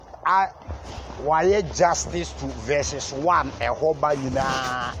why justice to verses 1 a hoba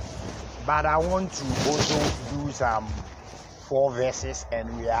yina, but I want to also do some 4 verses and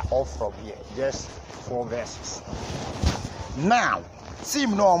we are off from here. Just 4 verses. Now,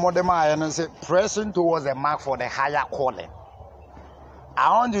 seem no more than my and say pressing towards the mark for the higher calling. I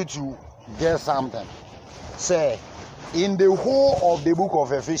want you to get something. Say, in the whole of the book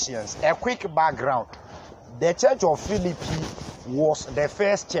of Ephesians, a quick background. The church of Philippi was the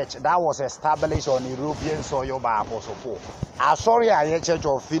first church that was established on European soil by Apostle Paul. I church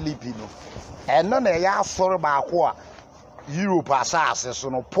of Philippi, and none of ya sorry by Europe as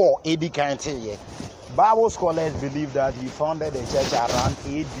so Paul AD can't. Bible scholars believe that he founded the church around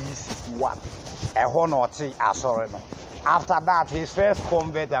AD 61. After that, his first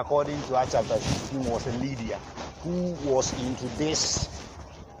convert, according to Acts chapter 16, was Lydia, who was into this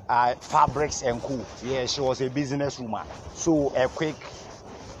fabrics and co. Yeah, she was a businesswoman. So a quick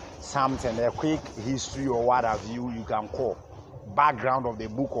something, a quick history or what have you can call background of the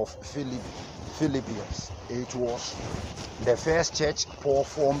book of Philippians. It was the first church Paul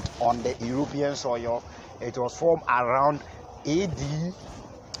formed on the European soil. It was formed around AD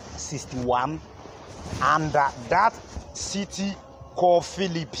 61, and that city called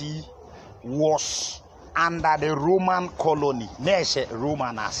Philippi was under the Roman colony.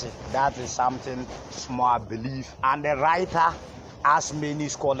 Roman acid. That is something small belief. And the writer, as many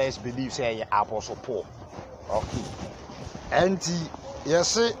scholars believe, say Apostle Paul. Okay. And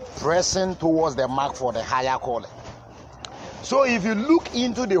yes, pressing towards the mark for the higher calling. So if you look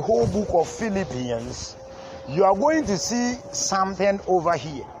into the whole book of Philippians, you are going to see something over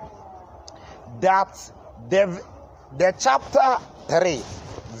here. That the chapter 3,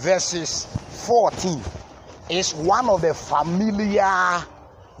 verses 14, is one of the familiar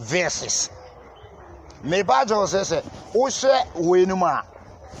verses. Mebajo says,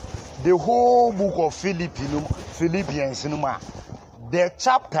 the whole book of Philippians, the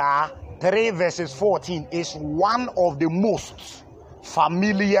chapter 3 verses 14 is one of the most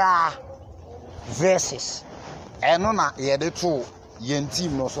familiar verses.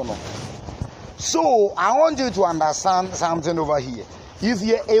 So I want you to understand something over here. If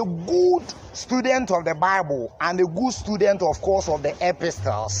you're a good student of the Bible and a good student, of course, of the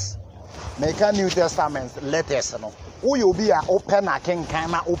epistles, make a New Testament letters, you'll be an open, I can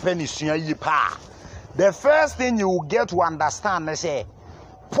kind of open the first thing you get to understand is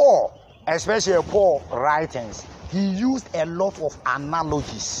Paul, especially Paul writings, he used a lot of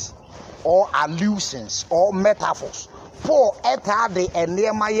analogies or allusions or metaphors. Paul the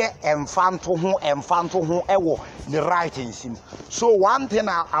enemaye emfanto ho ewo the writings. So one thing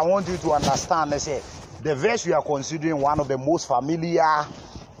I want you to understand is the verse we are considering one of the most familiar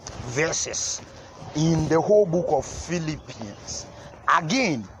verses in the whole book of Philippians.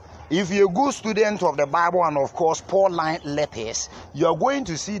 Again, if you're a good student of the Bible and of course Pauline letters, you're going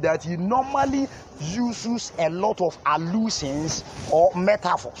to see that he normally uses a lot of allusions or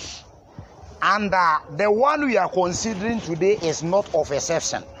metaphors. And the one we are considering today is not of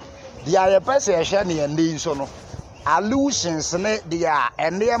exception. There are a person and allusions they are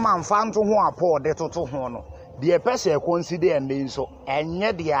and they man found to one poor de toto hono. The person consider and so and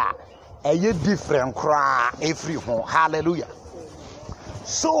yet they are a different cry every home. Hallelujah.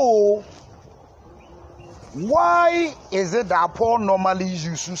 So why is it that Paul normally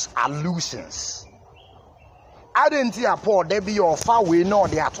uses allusions? I didn't hear Paul they be your far way no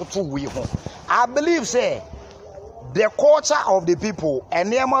they are total way home. I believe say the culture of the people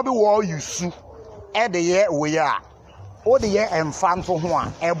and there might be what you sue at the year we are. O the year and fan for one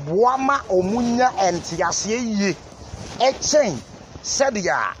a boama omunya and tiasie ye a chain said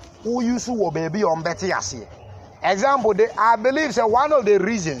ya who you sue baby on better yasie. Example, I believe that one of the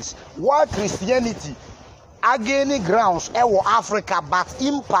reasons why Christianity gaining grounds in Africa but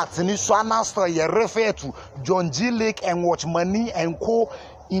impact in Swana story refer to John G. Lake and Watchmani and Co.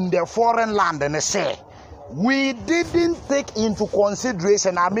 in the foreign land and say we didn't take into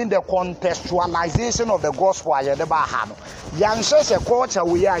consideration, the contextualization of the gospel. Yang says a culture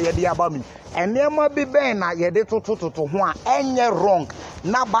we are yedi and there might be ben yedi to one any wrong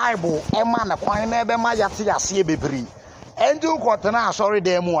na Bible ema na kwan na ebe ma yati asie bebre. Angel kotena sorry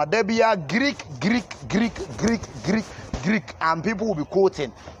dem wa there be a Greek, and people will be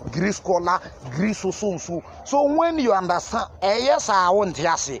quoting Greek scholar, Greek so. So when you understand, yes, I want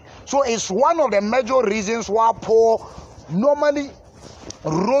to say. So it's one of the major reasons why Paul normally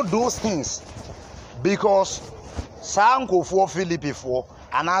wrote those things, because Sanko for Philippi 4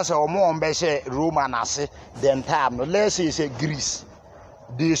 and as a more Roman as then time. Let's say Greece.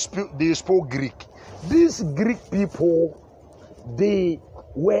 They spoke Greek. These Greek people, they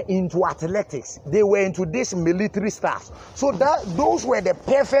were into athletics. They were into this military stuff. So those were the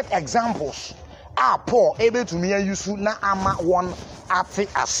perfect examples. Paul able to me use na ama one ati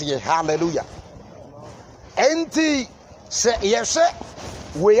asiye. Hallelujah. Enti se yes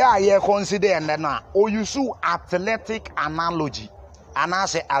we are here consider and na o use athletic analogy and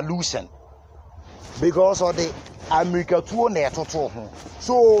as a allusion because of the America tour na etoto ho.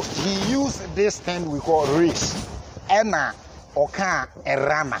 So he used this thing we call race. Ena oka a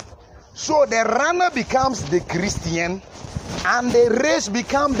runner. So the runner becomes the Christian and the race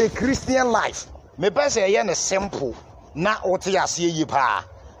becomes the Christian life. Me pese yen simple na ote asiye yi pa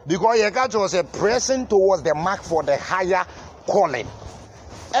because you got was a pressing towards the mark for the higher calling.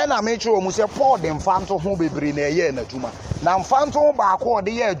 And I make sure say Paul the mfanto ho bebre na ye na juma. Na mfanto ba ko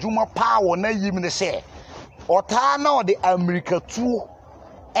de ye juma power na yim ne se. Ota na the America too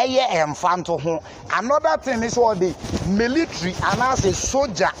eye mfanto ho. Another thing is what the military and as a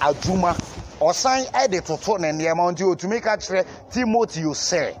soldier ajuma osan e de toto na niam nti to make a Timothy you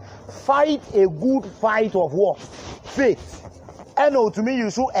say fight a good fight of what? Faith. And to me you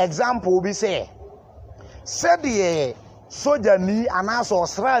so example be say said the soldier ni anaso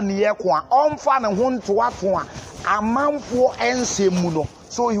osra ni e kwa omfa ne ho nto ato a amanfo ensemu no.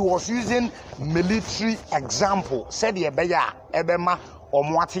 So he was using military example said the ebeya ebema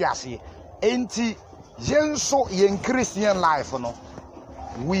omwate ase enti yenso yen Christian life no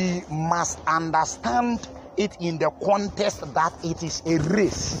we must understand it in the context that it is a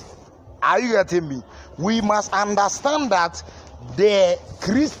race. Are you getting me? We must understand that the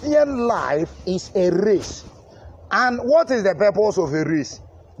Christian life is a race. And what is the purpose of a race?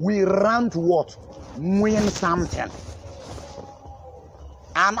 We run to what? Win something.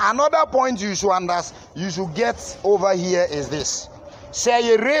 And another point you should get over here is this.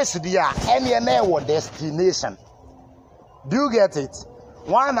 Say a race there, any destination. Do you get it?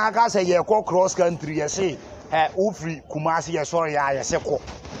 One aka say you go cross country, you say, Ufri Kumasi, sorry, I say ko.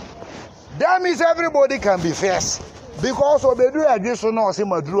 That means everybody can be first. Because of the do addition or say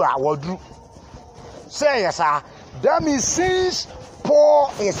Madru, I will do. Say yes, sir. That means since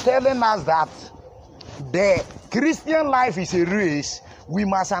Paul is telling us that the Christian life is a race, we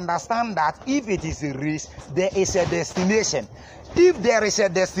must understand that if it is a race, there is a destination. If there is a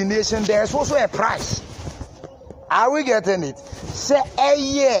destination, there is also a price. Are we getting it? Say a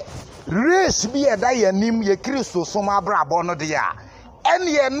year race be a day nim ye Christo soma bra bono dia. And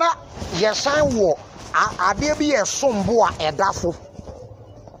ye na ye sign war a there be a somboa a dafo.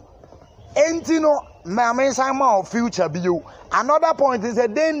 Entino my sama future be you. Another point is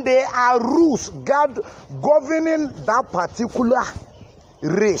that then there are rules governing that particular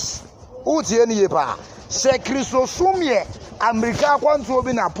race. Uti any pa se Christo sumye America kwanto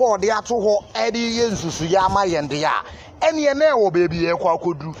bi na Paul de ato ho edi yensusu ya ma yende ya ene na ewo baby e kwa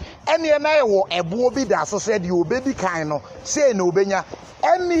koduru ene na ewo ebo bi da so said you obedi kan no say na obenya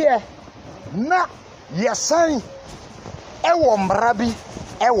ene na yesan ewo mbra bi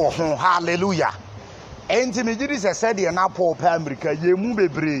ewo ho. Hallelujah. Enti me gidi se said na Paul pa America yemu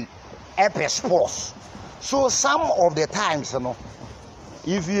bebre epe sports. So some of the times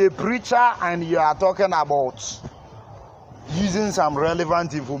if you're a preacher and you are talking about using some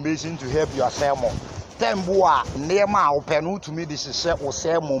relevant information to help your sermon, Temboa, Nema, Openu to me, this is or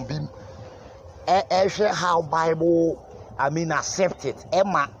sermon beam. How Bible, accept it.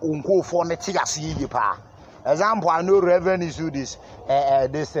 Emma, unko for the pa. Example, I know Reverend is do this,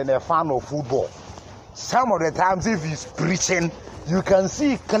 this and a fan of football. Some of the times, if he's preaching, you can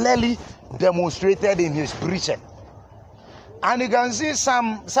see clearly demonstrated in his preaching. And you can see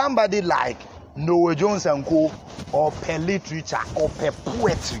somebody like Noah Jones and Co. or per literature or per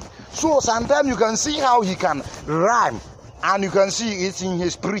poetry. So sometimes you can see how he can rhyme and you can see it in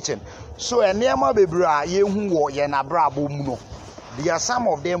his preaching. So there are some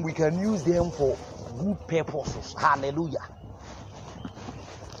of them we can use them for good purposes. Hallelujah.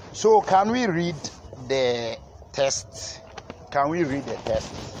 So can we read the text? Can we read the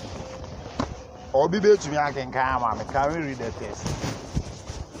text? Or be able to me, I can we read the text?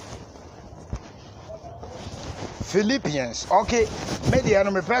 Philippians. Okay, maybe the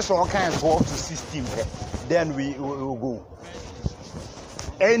enemy press all kinds 12 to 16. Then we will go.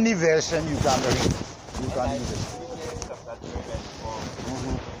 Any version you can read. You can use it.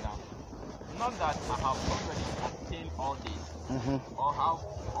 Not that I have already obtained all this, or have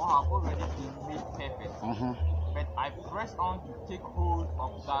already been made perfect, but I press on to take hold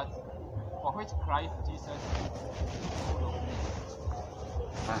of that for which Christ Jesus took hold of me.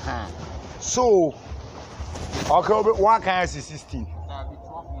 So, okay, what kind is 16? There will be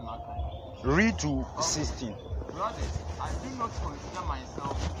 12 in that kind. Read to 16. Brothers, I do not consider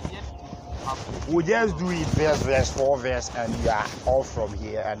myself yet to have. We'll just do it verse 4 verse, and you are off from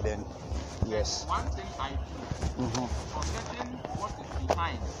here, and then yes. One thing I do, forgetting what is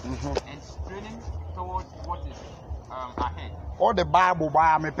behind and straining towards what is ahead. All the Bible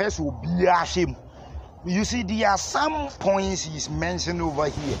by me person will be ashamed. You see, there are some points he's mentioned over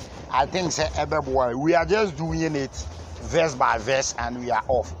here. I think say we are just doing it verse by verse, and we are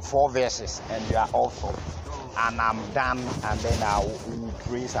off 4 verses, and we are off from. And I'm done, and then I will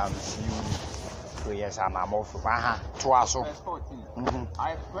pray some few prayers, and I'm off. Verse 14.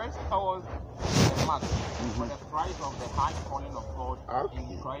 I press towards the mark for the prize of the high calling of God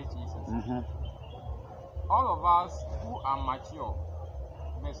in Christ Jesus. All of us who are mature,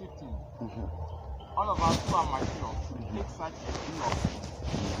 verse 15. All of us who are mature should take such a view of things.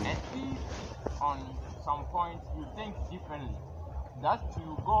 And if on some point you think differently, that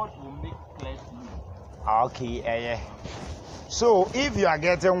too God will make clear to you. Okay, so if you are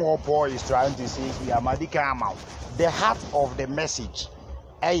getting what Paul is trying to say here, the heart of the message,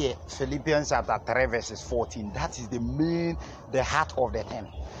 Philippians chapter 3 verses 14, that is the heart of the thing.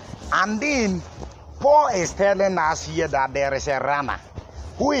 And then Paul is telling us here that there is a runner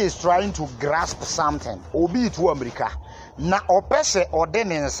who is trying to grasp something. Obi to America. Na opese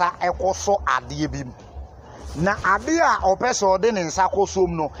ordenensa ekoso adie na ade a opese ordenensa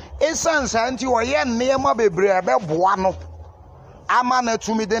kosom no esansa nti oye nneema bebre ebeboa no ama na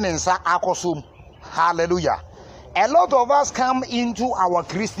tumi denensa akosom. Hallelujah. A lot of us come into our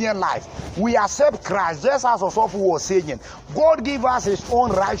Christian life. We accept Christ, just as Osofu was saying. God gave us his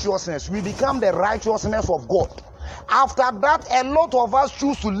own righteousness. We become the righteousness of God. After that, a lot of us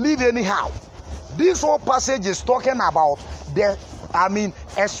choose to live anyhow. This whole passage is talking about a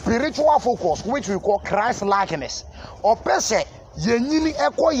spiritual focus, which we call Christ likeness. Opese yenyini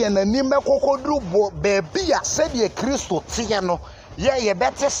eko yenani mekokodru bebi a said ye Christo tieno ye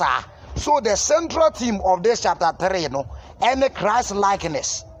betesa. So the central theme of this chapter 3, any Christ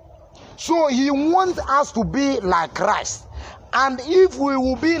likeness. So he wants us to be like Christ. And if we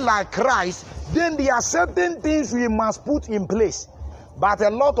will be like Christ, then there are certain things we must put in place. But a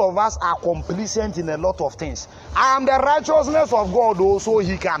lot of us are complacent in a lot of things. I am the righteousness of God also.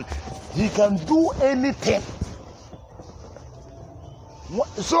 He can do anything.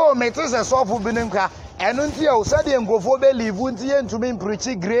 So metis a sofu binimka enunti e said the ngofo believe unti to me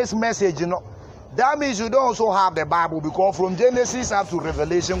preach grace message, That means you don't also have the Bible, because from Genesis up to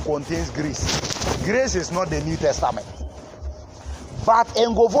Revelation contains grace. Grace is not the New Testament. But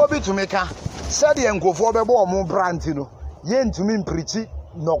ngofo bi to make said the ngofo be bo mo brantino yen to me preach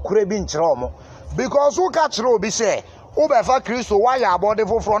no kure bi nkyere omo, because who catch obi say Ubefa Christo why about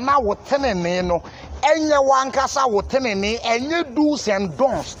the from now what tenene no enye wankasa wo tenene enye do's and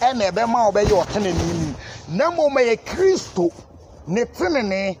don'ts ene ebema obey your tenene na mo me Christo ne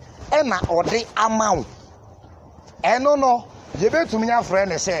tenene ena ode amaw eno no yebetumi nya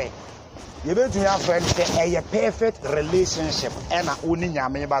friend say a perfect relationship ena oni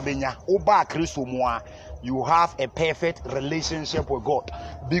nyame ba benya oba Christo mu a you have a perfect relationship with God,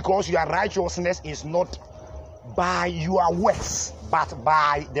 because your righteousness is not by your works, but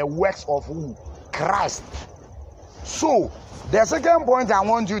by the works of who? Christ. So the second point I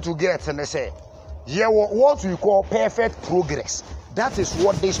want you to get, and they say, what we call perfect progress. That is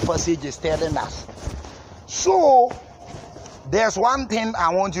what this passage is telling us. So there's one thing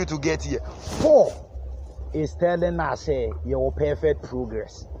I want you to get here. Paul is telling us, your perfect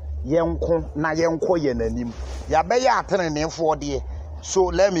progress. So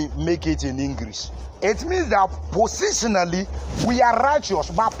let me make it in English. It means that positionally we are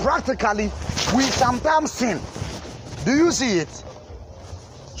righteous, but practically we sometimes sin. Do you see it?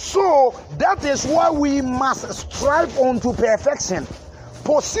 So that is why we must strive unto perfection.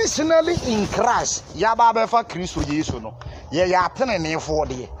 Positionally in Christ.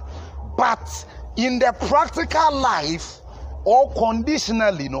 But in the practical life or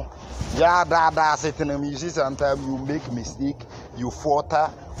conditionally, you see sometimes you make mistake, you falter,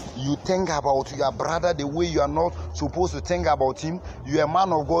 you think about your brother the way you are not supposed to think about him. You are a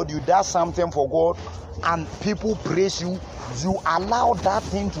man of God, you do something for God, and people praise you. You allow that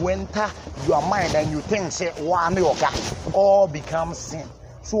thing to enter your mind, and you think, say, all becomes sin.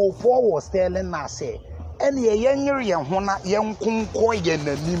 So Paul was telling us, say, and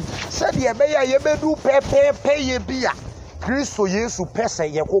said, Christo Yesu pese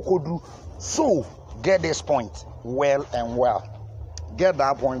ye kokodu. So get this point well and well. Get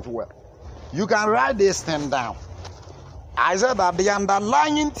that point well. You can write this thing down. I said that the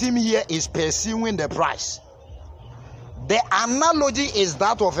underlying theme here is pursuing the prize. The analogy is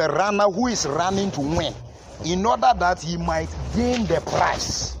that of a runner who is running to win. in order that he might gain the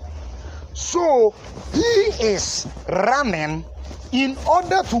prize. So he is running in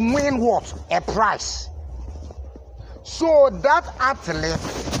order to win what? A prize. So that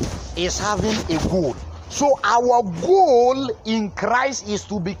athlete is having a goal. So our goal in Christ is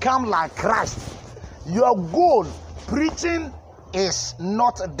to become like Christ. Your goal, preaching is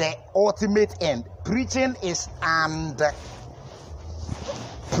not the ultimate end. Preaching is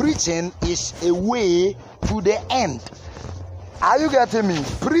a way to the end. Are you getting me?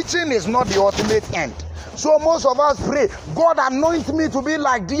 Preaching is not the ultimate end. So most of us pray, God anoint me to be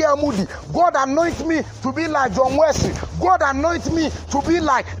like D.L. Moody. God anoint me to be like John Wesley. God anoint me to be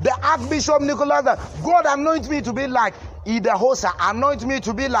like the Archbishop Nicholas. God anoint me to be like Ida Hosa. Anoint me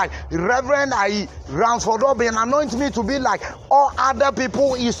to be like Reverend I. Ransford Robin. Anoint me to be like all other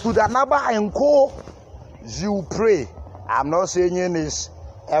people is to the number and co. You pray. I'm not saying it's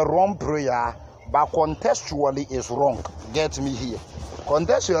a wrong prayer, but contextually it's wrong. Get me here.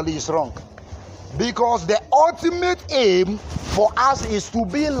 Contextually it's wrong. Because the ultimate aim for us is to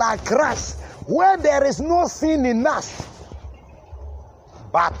be like Christ, where there is no sin in us.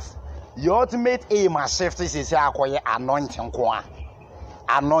 But the ultimate aim as safety is anointing.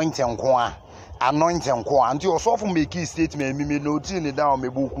 Anointing. And you also make a statement,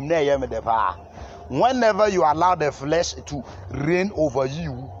 whenever you allow the flesh to reign over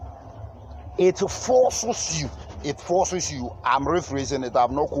you, it forces you. I'm rephrasing it.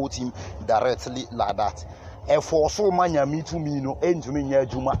 I'm not quoting directly like that.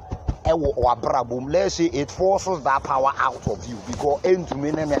 Let's say it forces that power out of you because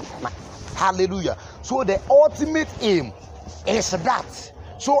hallelujah. So the ultimate aim is that.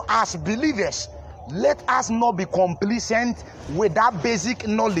 So as believers, let us not be complacent with that basic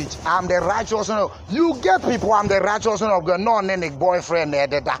knowledge. I'm the righteousness. You get people, I'm the righteousness of God. No, any boyfriend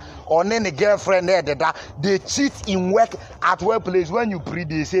or any girlfriend they cheat in work at workplace. When you pray,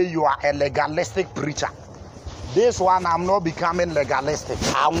 they say you are a legalistic preacher. This one, I'm not becoming legalistic.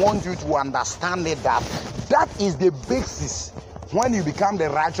 I want you to understand it that is the basis when you become the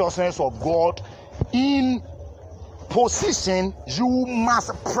righteousness of God in position, you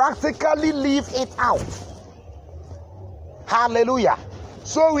must practically live it out. Hallelujah.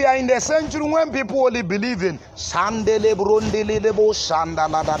 So we are in the century when people only believe in so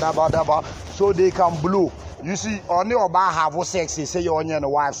they can blow. You see, only about have sex, they say you're your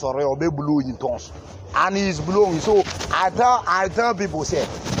wife, sorry, or be blowing in tongues. And he's blowing. So I tell people, say,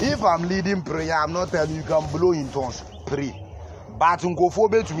 if I'm leading prayer, I'm not telling you can blow in tongues. Pray. But to me,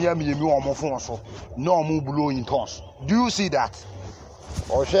 no blow in tongues. Do you see that?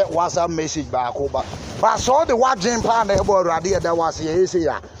 Or share WhatsApp message back over. But saw the watching part that was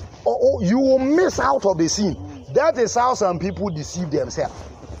here. Oh, you will miss out of the scene. That is how some people deceive themselves.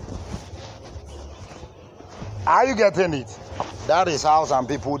 Are you getting it? That is how some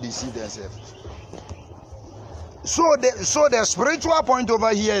people deceive themselves. So the spiritual point over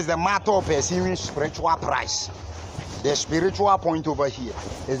here is the matter of pursuing spiritual prize. The spiritual point over here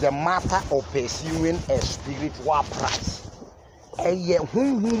is the matter of pursuing a spiritual prize.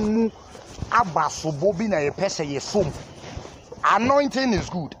 Anointing is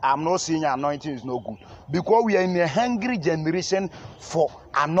good. I'm not saying anointing is not good. Because we are in a hungry generation for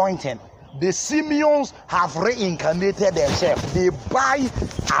anointing. The Simeons have reincarnated themselves. They buy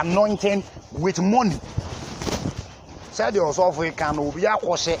anointing with money. Said yourself, we can be a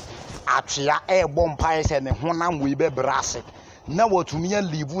Achia air bombs and honam we be brassed. Now what to me and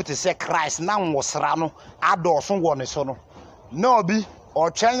leave to say Christ now was Rano, Adorson one is on. No be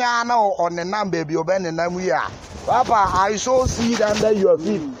or Chayana on the number be obeying and then we are. Papa, I saw seed under your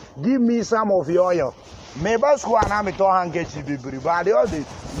feet. Give me some of your oil. Maybe school and I'm a tohan get you be but the other you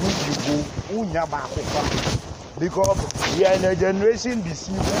go because we are in a generation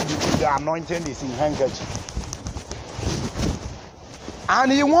deceived because the anointing is in handkerchief. And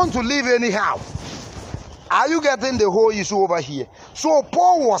he wants to live anyhow. Are you getting the whole issue over here? So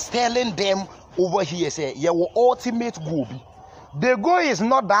Paul was telling them over here, say, your ultimate goal. The goal is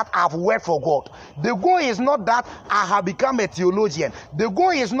not that I've worked for God. The goal is not that I have become a theologian. The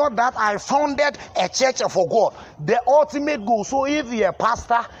goal is not that I founded a church for God. The ultimate goal. So if you're a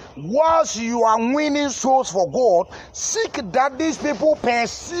pastor, whilst you are winning souls for God, seek that these people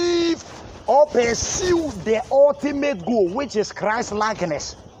perceive or pursue the ultimate goal, which is Christ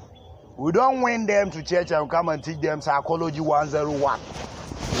likeness. We don't win them to church and come and teach them psychology 101.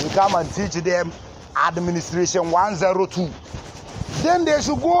 We come and teach them administration 102. Then they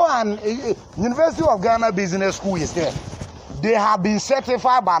should go and University of Ghana Business School is there. They have been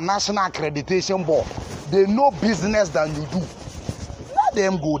certified by National Accreditation Board. They know business than you do. Let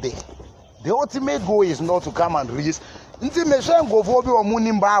them go there. The ultimate goal is not to come and raise. Until me say go for be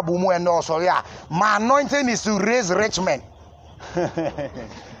omunim Bible mu and also yeah. My anointing is to raise rich men.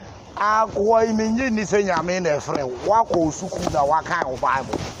 Akwa imenye ni se nyame na efre wako suku na waka of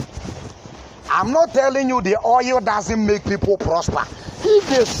Bible. I'm not telling you the oil doesn't make people prosper. If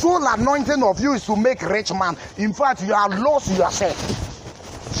the sole anointing of you is to make rich man, in fact you are lost yourself.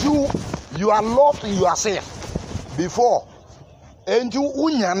 You are lost yourself before. And you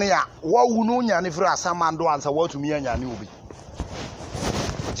unyane a wa unu nyane fra asamando ansa wa tumi anyane obi.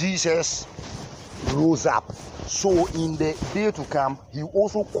 Jesus rose up. So in the day to come, he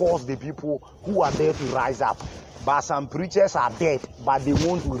also calls the people who are there to rise up. But some preachers are dead, but they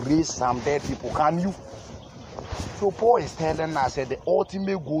want to raise some dead people. Can you? So Paul is telling us that the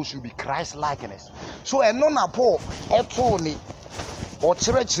ultimate goal should be Christ likeness. So and none Paul etoni or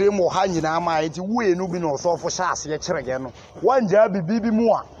church mo hanyina ma enti we no bi no so for shas ye churege no. Wanja bibi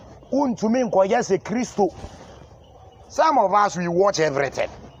mu a untumi nkoye se Kristo. Some of us we watch everything.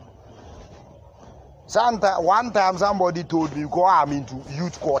 One time somebody told me, go, I'm into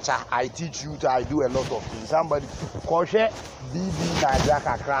youth culture. I teach youth, I do a lot of things. Somebody, Koshe, Bibi,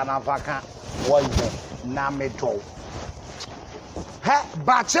 Najaka, Krana, Vaka, Nameto.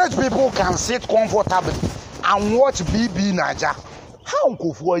 But church people can sit comfortably and watch Bibi Naja. How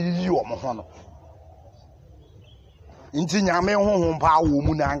go for you, Mohono? Inti nyame honhom pa wo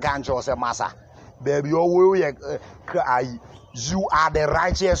mu na nka nche ose masa. Baby, you are the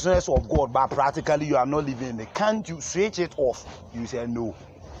righteousness of God, but practically you are not living it. Can't you switch it off? You say no.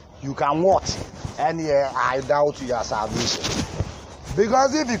 You can watch, and I doubt your salvation.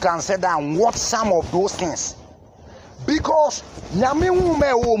 Because if you can sit down and watch some of those things, because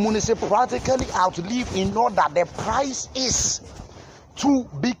practically outlive in order the price is to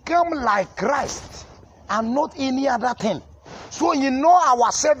become like Christ and not any other thing. So in all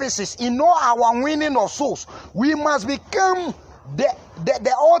our services, in all our winning of souls, we must become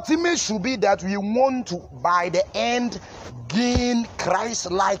the ultimate should be that we want to by the end gain Christ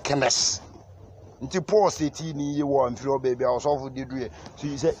likeness. Until Paul said he want to baby also did so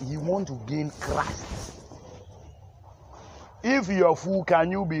he said he want to gain Christ. If you're full,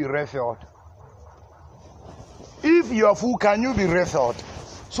 can you be refilled? If you're full, can you be refilled?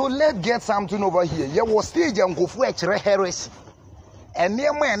 So let's get something over here. You was stage and go for heresy. And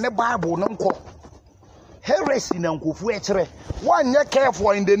near me and the Bible no heresy and go for one you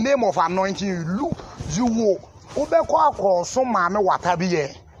careful in the name of anointing you will Ubeko some man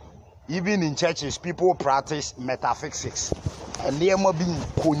watabiye. Even in churches, people practice metaphysics. And near me being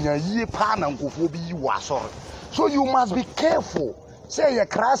konya ye pan and go for be you are sorry. So you must be careful. Say a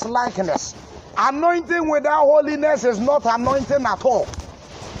Christ likeness. Anointing without holiness is not anointing at all.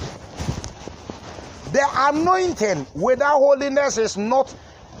 The anointing without holiness is not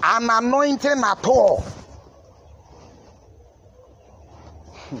an anointing at all.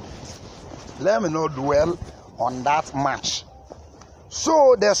 Let me not dwell on that much.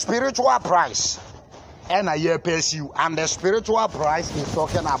 So the spiritual price, and I hear pursue, and the spiritual price is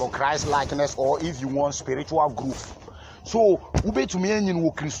talking about Christ likeness, or if you want spiritual growth. So ube to me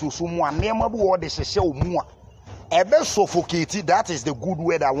in Christo so more never what they say more. Ebe suffocated, that is the good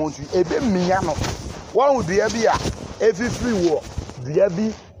word I want to. Ebe miano. One would be a every free war. The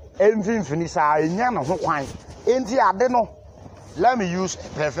be anything finish. I know why. Let me use a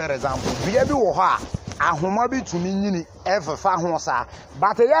perfect example. The Abbey Waha, a homabi to me ever far hosa.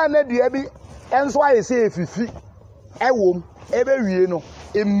 But a yana the Abbey, and so I say if you free a womb, every you know,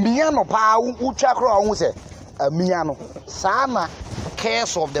 a miano power, uchakra, who say a miano. Sana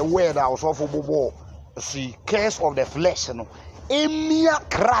curse of the word I was awful bobo. See, curse of the flesh, you know. Emia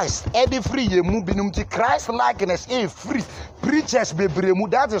Christ, every free mubinum to Christ likeness, a free preachers be bremu.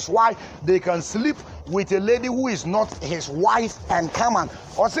 That is why they can sleep with a lady who is not his wife and come on.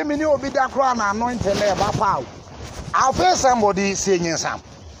 Or say me no be that crown anointed power. I've heard somebody saying some.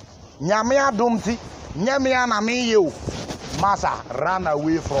 Nyamia dumti, nyamia na me you. Massa ran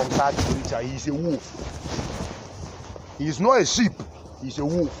away from that preacher. He's a wolf. He's not a sheep, he's a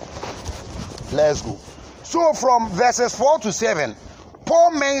wolf. Let's go. So from verses 4 to 7,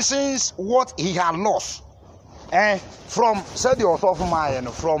 Paul mentions what he had lost. And from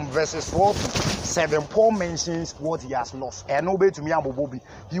verses 4 to 7, Paul mentions what he has lost. And obey to me,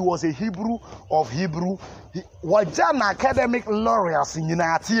 he was a Hebrew of Hebrew. He was an academic laureate in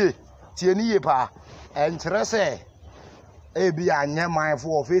United Tienipa and Teresa. Ebi anya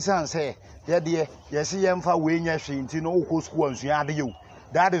mindful of his and say, yes, he am for winning a shin, no school and you.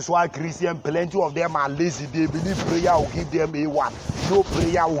 That is why Christians, plenty of them are lazy. They believe prayer will give them A1. No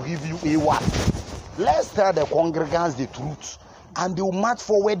prayer will give you A1. Let's tell the congregants the truth. and they will march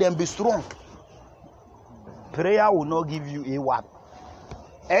forward and be strong. Prayer will not give you a what.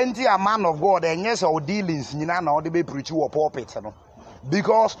 Enti a man of God and yes our dealings nyina na ode be preach your pulpit no.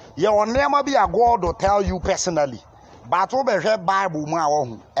 Because your name be a God will tell you personally. But we be Bible mu a wo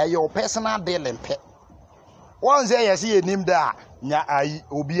hu. Your personal dealing pe. One say you see a name there nya ai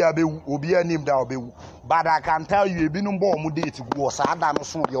obi abewu obi anim da obewu. But I can tell you ebinum bo mu date go sa da no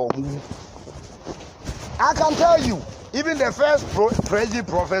so your mu. I can tell you even the first crazy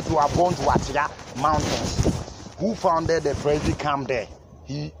prophet who are born to Atira mountains, who founded the crazy camp there,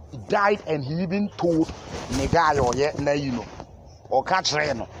 he died and he even told Negayo yet na you know or catch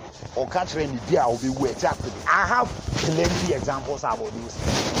reno or catch reno dia will be wet after. I have plenty examples about this.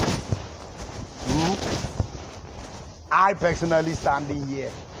 I personally standing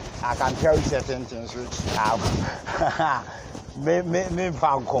here, I can tell you certain things which have me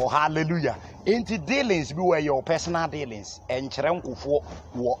hallelujah. Into dealings be where your personal dealings and cherenkufo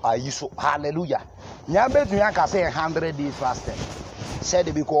wo ayiso hallelujah. Nyambe tu yanka say 100 days fasting.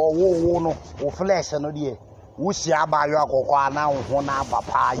 Said because wo no wo flesh no dey. Wo si abayo akoko ana ho na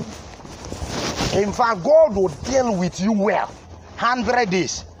papa yi. In fact, God will deal with you well. 100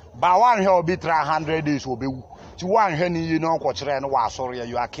 days. But one here will be 100 days will be to one henny you know sorry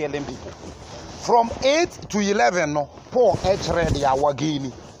you are killing people. From 8 to 11 no Paul ready our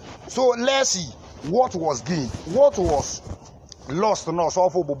gain. So let's see what was gained, what was lost no so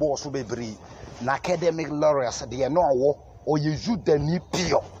for bobo so be brave. Na academic lawyers they no or you shoot the ni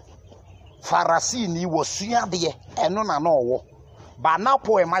pure. Pharisee ni was sua de e no na no wo. But now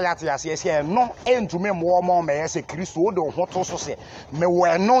Paul mayati as yes no into me more me say Christo do ho to so say me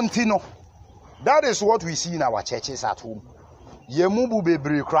we no ntino. That is what we see in our churches at home. Yemubu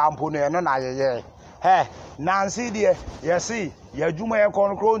bebre crampo no na ye. Hey, Nancy dear, you see, your Juma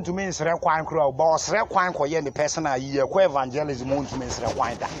concron to me is require crow, boss require for any personal year, evangelism to me is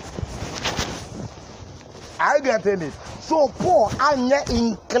required. I get it. So poor and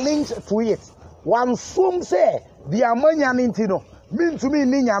inclined to it. One some say the ammonia nintino mean to me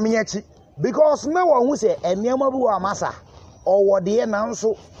ninyamiachi because no one who say a Yamabu Amasa or what the announcer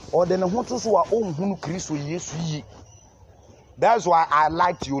or the Nahutus who are own who Christ yes ye. That's why I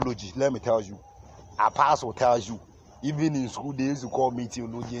like theology, let me tell you. A pastor tells you, even in school days, you call me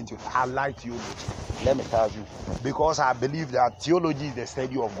theologian. I like theology. Let me tell you, because I believe that theology is the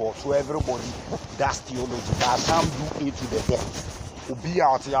study of God. So everybody does theology. But some do it to the death. To be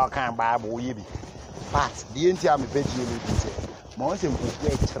out here kind Bible, but the entire me pay theology say, most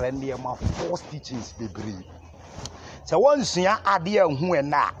important trendy among false teachings be brave. So once you are there who and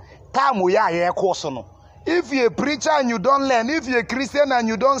now, time we are here course no. If you're a preacher and you don't learn, if you're a Christian and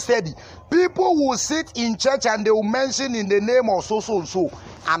you don't study, people will sit in church and they will mention in the name of so,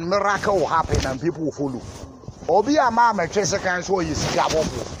 and miracle will happen and people will follow. Obi ama chese kan so yisika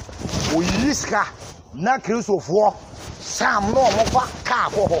bobo. O yisika na Kristo fo sam no mo fa ka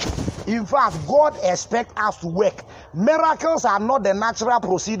ho. In fact, God expects us to work. Miracles are not the natural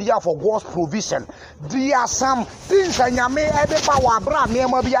procedure for God's provision. There are some things and yame ebe power bra me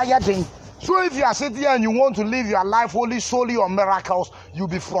ma bi ayedin. So if you are sitting here and you want to live your life only solely on miracles, you'll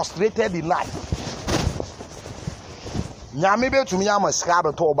be frustrated in life. Nyamibe to me am a scab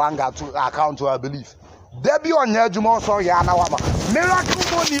to banga to account to I believe. Debi on yajumo so ya na wama.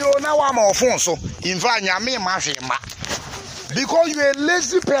 Miracle money o na wama ofun so. In fact nyame ma hwema. Because you're a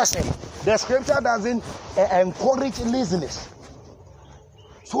lazy person. The scripture doesn't encourage laziness.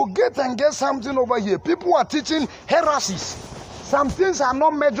 So get something over here. People are teaching heresies. Some things are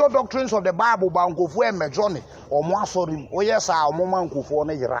not major doctrines of the Bible, but unkofo majorne or more sorry. Oh yes, our mama unkofo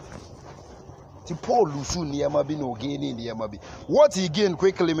na yira. Ti Paul lusu niyama bi no gain niyama bi. What he gained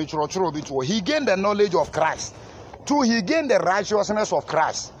quickly, he gained the knowledge of Christ. Two, he gained the righteousness of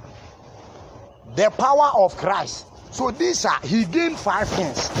Christ, the power of Christ. So these are he gained 5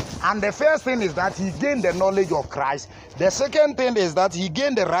 things. And the first thing is that he gained the knowledge of Christ. The second thing is that he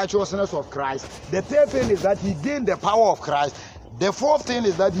gained the righteousness of Christ. The third thing is that he gained the power of Christ. The fourth thing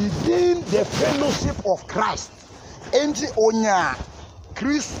is that he gained the fellowship of Christ. Enti onya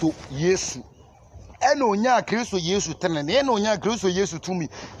Kristo Yesu. Ena onya Kristo Yesu tenene. Ena onya Kristo Yesu tumi.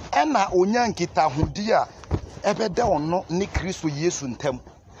 Ena onya nkita hodi a ebeda ono ne Kristo Yesu ntem.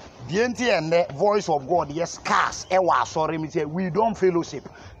 The enti voice of God yes scarce. Ewa sorry me say we don't fellowship.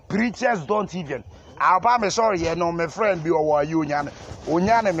 Preachers don't even. I'm sorry, no, my friend be over union.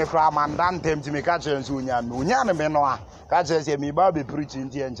 Unyane me cry mandantem to me catch and union. Unyane me no. Catch say me baby preaching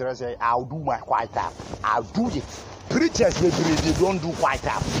the and say I'll do my quiet up. I'll do it. Preachers they don't do quiet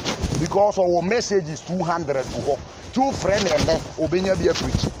up because our message is 200 to 2 friends and then obenya be a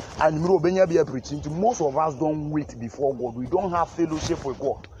preach. and be preaching. Most of us don't wait before God. We don't have fellowship with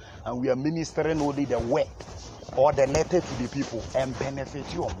God, and we are ministering only the word or the letter to the people and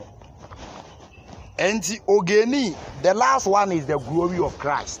benefit you. And Ogeni, the last one is the glory of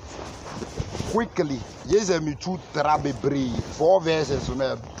Christ. Quickly, yes, me two terabe 4 verses on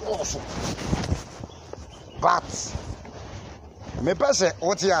a but me pese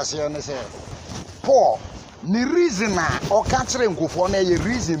what you are saying say Paul ni reason or catching nkofo na ye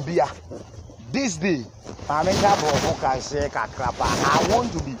reason bia this day I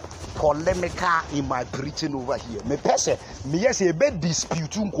want to be polemical in my preaching over here. Me pese me yes e be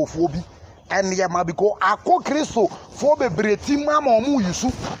dispute nkofo bi and yama because akọ Kristo for bebreti mama omu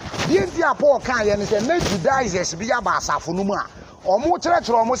yusu die ntia Paul kan ye ne say na Judaizers bi aba asafo no mu a omu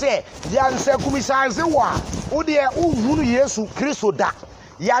kyerɛkyerɛ omu say ya nse kumisanse wa wo de uhunu Yesu Kristo da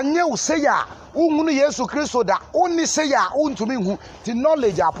ya nye wo say ya uhunu Yesu Kristo da oni say ya untumi hu the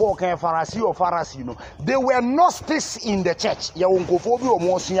knowledge Paul kan Pharisee no they were Gnostics in the church ya wonkofo bi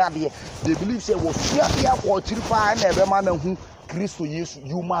omu osua de they believe say wo sua dia ko tirifa na ebe ma na hu Kristo Yesu.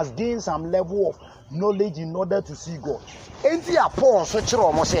 You must gain some level of knowledge in order to see God. Enti a Paul so kire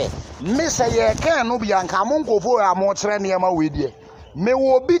omo say me say ye kan no bia nka mo nkofo a mo kire ne ma we die me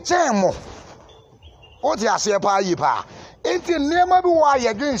wo bi chen mo o ti ase pa yi pa enti ne ma bi wa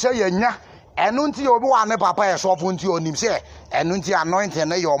ye dwen say ye nya enu nti obi wa ne papa ye so fo nti onim say enu nti anointing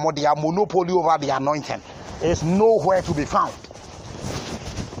na ye omo de monopoly over the anointing is nowhere to be found.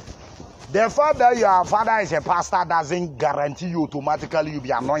 The fact that your father is a pastor doesn't guarantee you automatically you'll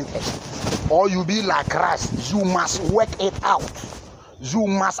be anointed or you'll be like Christ. You must work it out. You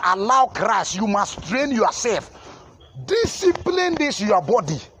must allow Christ. You must train yourself. Discipline this your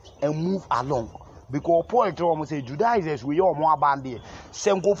body and move along. Because Paul told me say Judaizers we all more abandoned.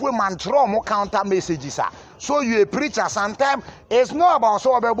 Senkofu man throw more counter messages. So you a preacher sometimes it's not about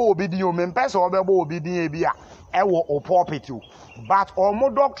so obedience. Me person obedience bia. Ewo o pulpit you. But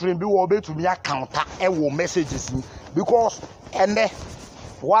almost doctrine be will be to me a counter messages because and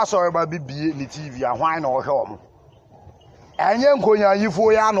whatsoever be in TV and why no home. And you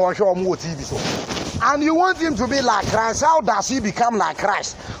for ya no home TV so. And you want him to be like Christ. How does he become like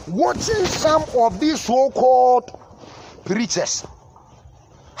Christ? Watching some of these so-called preachers.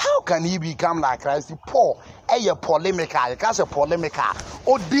 How can he become like Christ? Paul, a polemical, because a polemical,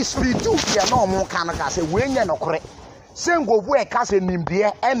 or dispute you no more can say when you're not correct. Sengo we kase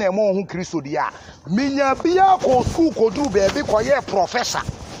nimdeɛ ene mo hu Kristo dia minya bia ko school ko do baby ko ye professor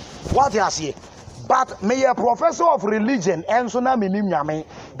what you say but me a professor of religion enso na minim nyame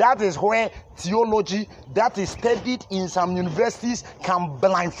that is where theology that is studied in some universities can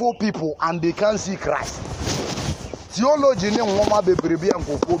blindfold people and they can't see Christ. Theology ne nwoma bebrebe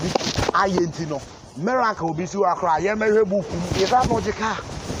ankofo bi ayenti no miracle bi si wa kra ye mehwe buku is that logical?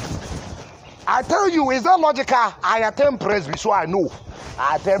 I tell you, is that logical? I attend presby, so I know.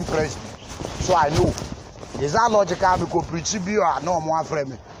 I attend presby, so I know. Is that logical? Because preach be or no more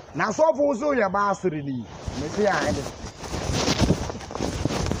friend. Now so for so your master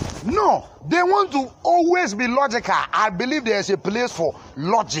no, they want to always be logical. I believe there is a place for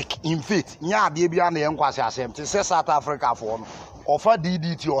logic in faith. Nya de bia na enkwase asem. Te say South Africa for no. Offer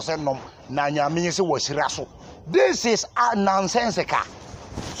DDT or send nom na nyame se wo hira so. This is nonsensical.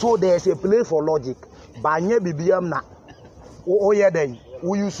 So there's a place for logic. Banye bibiam na oye den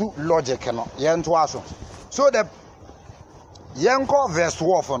we use logic no yento aso. So the Yanko verse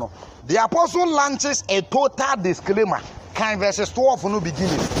 12 no. The apostle launches a total disclaimer. Kind verses 12 no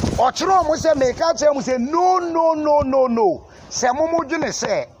beginning. Ochiro mo say make a tell mo say no. Se mo dwene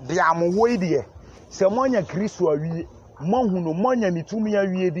say they am way there. Se mo nya Kristo awie, mo hu no mo nya mitumi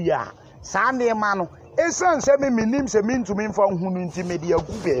awie dia. Sa ne ma no esan se me minim se mintumi mfa hu no nti me dia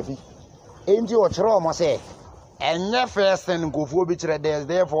gu baabi. Enti ochiro mo say enye first and nkofo bi kire there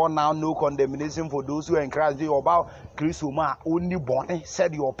therefore now no condemnation for those who are in Christ. They about Kristo ma only born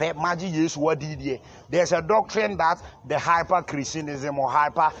said your pet magic Jesus what did there's a doctrine that the hyper Christianism or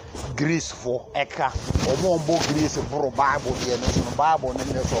hyper grace for eka or more grace bro Bible the national Bible and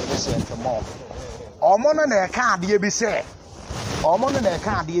the sufficient more omo na ka de bi say omo na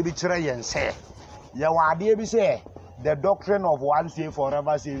ka de bi kire yen say ya wa de bi say the doctrine of one say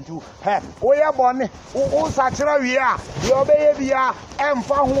forever say two. Hey, oya boni, o sachira wia, the obey bia,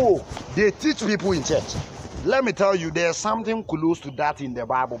 emfa ho. They teach people in church. Let me tell you, there's something close to that in the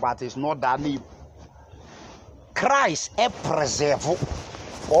Bible, but it's not that name. Christ a preserve,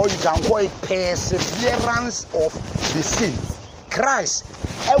 or you can call it perseverance of the sin. Christ,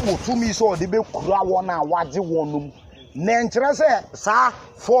 ewo to me so the be kura wona waje wonum. Na nkyere say sa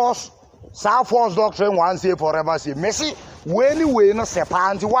false doctrine one say forever say. Mercy, Anyway, no say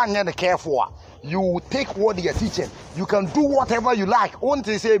parent one year careful. You take what they are teaching. You can do whatever you like.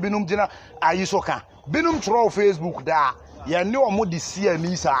 Only say binum jina ayisoka. Binum throw Facebook da. You know more deceive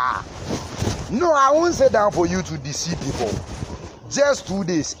Nisa. No, I won't say down for you to deceive people. Just 2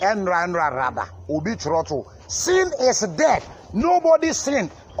 days and rather. Obi trotto. Sin is dead. Nobody sinned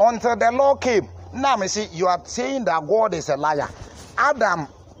until the law came. Now me see you are saying that God is a liar. Adam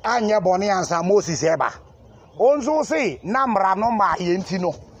anya boni ansa Moses eba. Onzo say namra no ma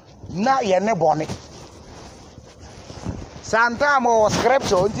yentino. Na yene boni. Santamo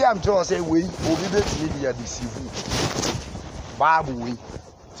scripture unti am sure say we obi be dia deceive. Bible we.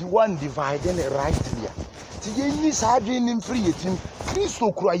 Ti one dividing the right there. Ti yenni sadwe nim free yetim.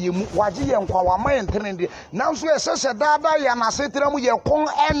 Kristo kura yemu waje ye nkwa wa man tenende nanso esese dada ya na setram ye kon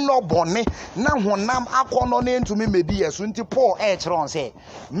eno bone na honam akono ne ntumi medi yeso nti Paul kire on say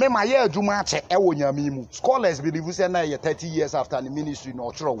me ma ye adwuma ache e wo nyame mu. Scholars believe say na ye 30 years after the ministry no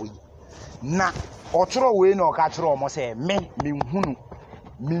ochoro we na ochoro we na oka kire omo say me hunu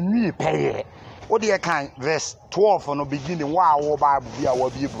me nwi peye o de kan verse 12 no beginning wa wo Bible bia wa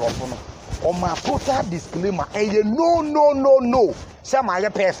bi brofo no o ma total disclaimer no say my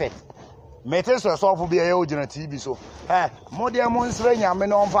perfect metes so for be e o gina TV so mo de mo nsre nyame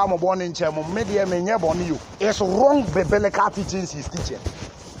no mfa mo bone nche mo me de me nye bone you. It's wrong biblical teachings is teaching.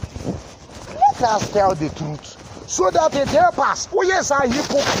 Let us tell the truth so that it help us. Oh yes, I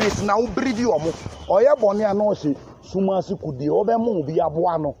hypocrite na obridi omo oye bone ana o se sumasi kudi obe mo bi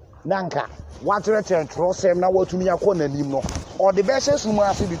aboa no nanka watere tentro sem na watumi akọ nanim no or the best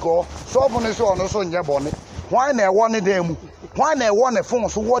sumasi because so for no so no so nye bone why na e won dem why na e won e phone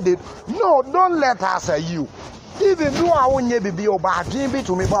so what did no don't let us say you even do awonye bibi obadwen bi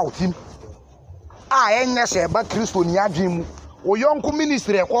to me ba otim enye se ba Kristo ni adwen mu oyonko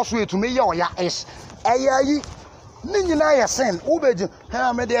ministry ekoso etumi ye oya is eyayi ni nyina ya sen ubeji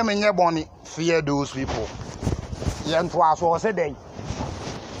ha me de menye boni fear those people yento aso se den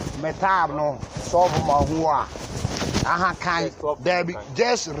metab no solve ma hu a aha kan there be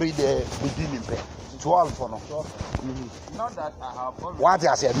just read the beginning 12 for no. Not that I have already. What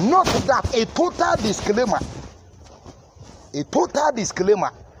I said, not that a total disclaimer. A total disclaimer.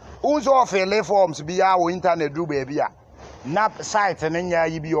 Also of a forms be our internet do baby. Nap site and nya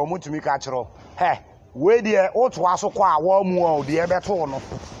yibi or mutumi catcher. Hey, where the oat was so qua, warm world, the ebetono.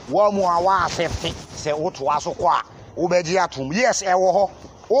 Warm wa safety, say oat was so qua. Obediatum. Yes, ewo.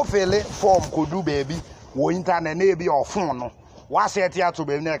 Ofele form could do baby. Wo internet maybe or phone. Was it here to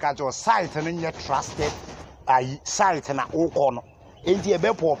be near your site and yet trusted site na okono. Enti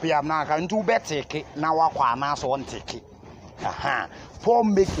ebe popi am na kan tu beteke na wakwa na so nteke. Aha. Paul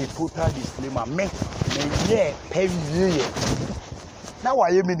make a total disclaimer. Me ye pay ye. Na wa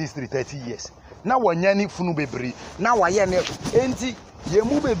ye ministry 30 years. Na wa nyani funu bebre. Na wa ye ne enti ye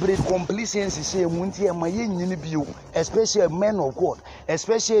mu bebre complacency say mu nti e ma ye nyini bio, especially men of God,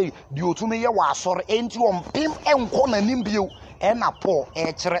 especially the otume ye wa asore enti ompem enko na nim bio. Ena Paul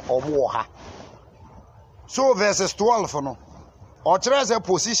kire obo ha. So verses 12 no. Or say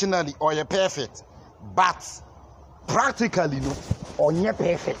positionally or you perfect, but practically no or you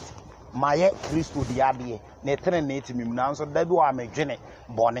perfect. My Christo diabie ne tren neti mim na so da bi wa medwene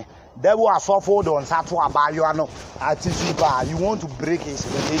bone da bi wa sofo don sato abayo no attitude you want to break his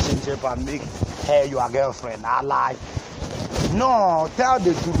relationship and make her your girlfriend. I lie. No, tell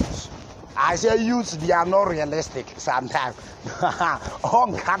the truth. I say youths, they are not realistic sometimes.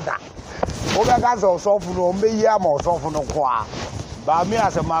 On kada. Oga so no me ya mo so no kwa. But me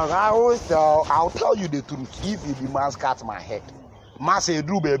as a man, I'll tell you the truth. If you demands cut my head. Masa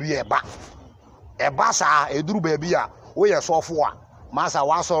edru baby eba. Eba sa edru baby a we ye so fo a. Masa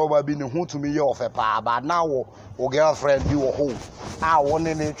wa so ba bi ne hu to me ye of pa but now o girlfriend bi wo home. Ah won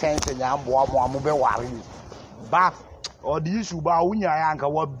ne twen se nya mbo amo be ware. But or the issue ba unya ya nka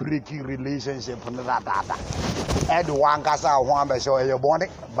wa breaking relationship na dada. And one kasa one be show your body,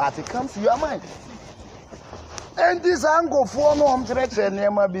 but it comes to your mind. And this angle for no am treche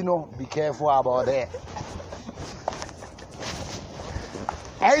nema bi no, be careful about that.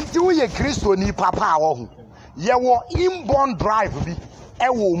 And do ye Christo ni papa wo hu. Ye wo inborn drive bi e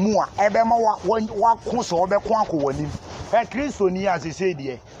wo mu a e be ma wa ko so be ko akwanim. E Christo ni as say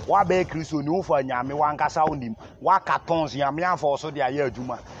de wa be Christo ni wo fa nyame wan kasa onim. Wa cartons nyame afo so de aye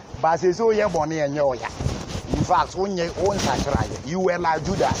adwuma. But say so ye bone enye oya. In fact, you were like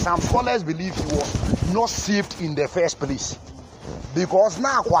Judah. Some scholars believe he was not saved in the first place. Because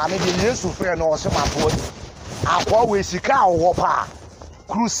now, Jesus friend or some apple, we sika or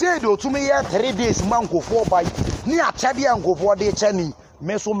crusade to me 3 days, man go for by near Chadi and go for the Chani,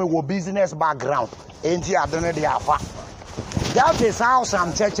 Meso me business background, ain't he? I don't know the alpha. That is how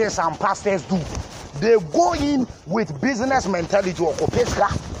some churches, some pastors do. They go in with business mentality or kopeska.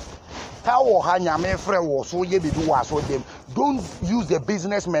 How or hanyame frɛ wo so ye be do aso dem. Don't use the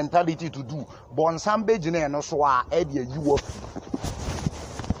business mentality to do. Bon sambe jine no so a e de you of.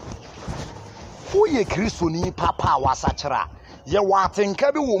 Who ye Christoni papa wasachra. Ye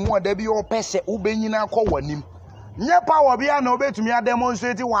watenka bi wo mu da bi o pese ubenyina kɔ wanim. Nye power bia na obetumi a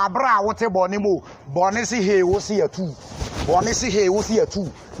demonstrate wa bra a wote bone mo. Bone si he wo si atu. Bone si he wo si atu.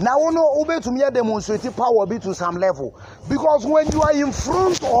 Now no obetumi a demonstrate power be to some level. Because when you are in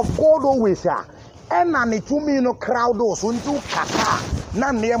front of God always and an to me no crowd also into kaka.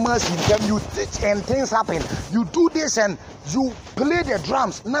 Na nema system you teach and things happen. You do this and you play the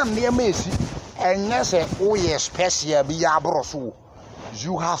drums. Na nema si. And yes, oh yes, special be abroso.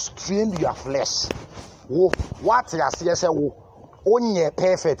 You have trained your flesh. Oh, what you say? Oh, only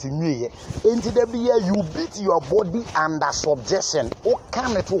perfect in you. Into the beer, you beat your body under subjection. Oh,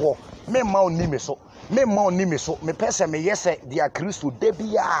 can it all? Me mount nimiso. Me mount nimiso. Me person me yes, dear Christo.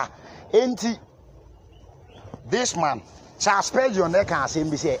 Debia. Enti. This man, Charles Spurgeon, they can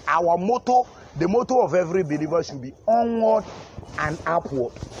say, our motto, the motto of every believer should be onward and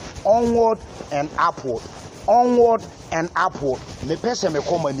upward. Onward and upward. Onward and upward. Me person me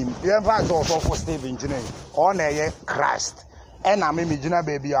come on him. You ever also for Steve engineering on a Christ. And I mean, Jina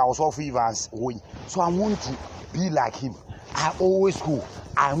baby, I was off Evans way. So I want to be like him. I always go.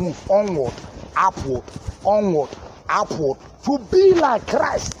 I move onward, upward, onward, upward to be like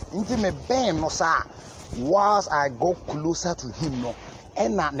Christ. Into me ben no sir. Whilst I go closer to him, no,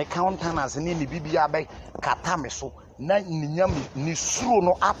 and na the countenance ni bibia be kata me so na nyam ni suro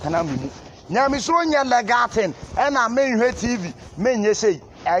no atana me mu nyam suro nya legaten and na menhwe TV menye sei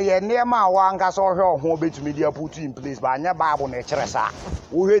eye niema wa nka so hwe ho betumi dia put in place ba nya bible na kire sa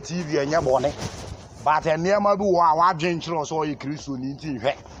wo hwe TV enya bone but niema bi wo a wa dwen kire so ye Kristo ni nti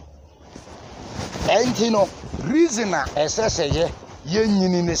hwe enti no reason a esese ye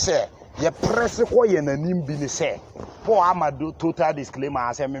nyini ni se ye press ko ye nanim bi ni se Paul amado total disclaimer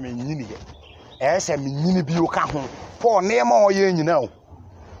ase me nyini ye ese me nyini bi o ka ho Paul nema o ye nyina o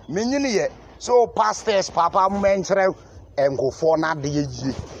me nyini ye so pastors papa menchre enkofo na de ye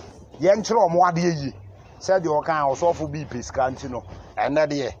ye nchre o mo ade ye said you kan osofo bi pesika nti no ene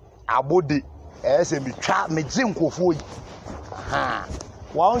de abode ese mi twa me je nkofo yi ha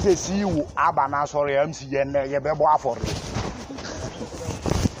wa on se si wo aba na sori MC ye ne ye bebo afore.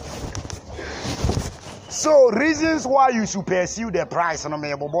 So reasons why you should pursue the price no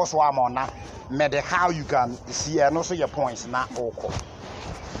me bobo so amona me the how you can see and also your points na oko.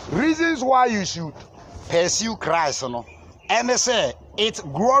 Reasons why you should pursue Christ no and they say it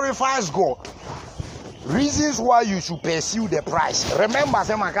glorifies God. Reasons why you should pursue the price. Remember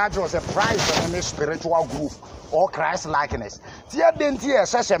say my God was a price and a spiritual growth or Christ likeness. Tia dentie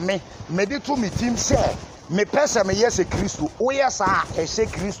say me de to me team say me person me yes a Christo. Oh yes a say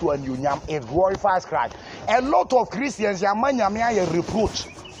Christo and you nyam it glorifies Christ. A lot of Christians ya manyame ya reproach.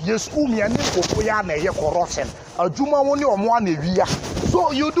 Yes me and ko ya na ye corruption. Aduma woni omo na wia.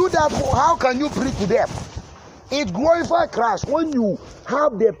 So you do that for how can you preach to them? It glorifies Christ when you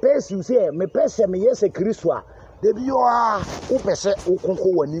have the person you say me person me yes a Christo. The be you are upese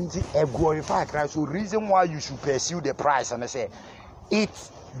ukonko waninti e glorify Christ. So reason why you should pursue the price and I say it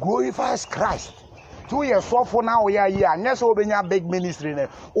glorifies Christ. 2 years for now we are here and yes obenya big ministry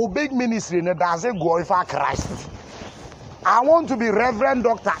o big ministry does it glorify Christ. I want to be reverend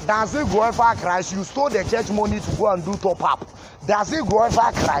doctor, does it glorify Christ? You stole the church money to go and do top up, does it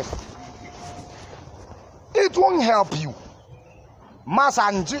glorify Christ? It won't help you.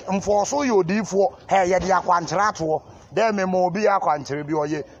 Masanji mfoso yodi for hey ye dia kwankyera to dem me mo bi akwankyere bi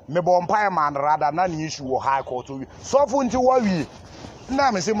oye me bompa man rather na ni issue high court so fu nti wa wi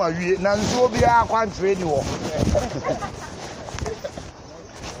na me se ma wie na nso bi akwankyere ni wo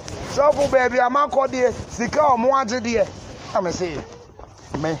so fu baby amakode sika o mo age de na me se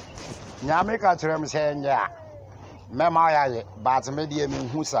me nyame ka kyere me se nya me ma ya ye but me de me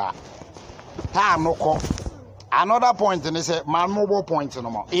hu sa ta no ko. Another point and say my mobile point no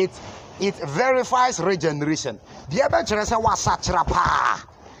more. It verifies regeneration. The other church was sachra pa.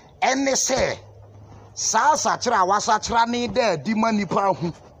 And they say sa sachra was sachra ni there di mani pa hu.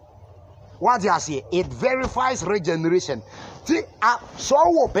 What you say? It verifies regeneration. Ti so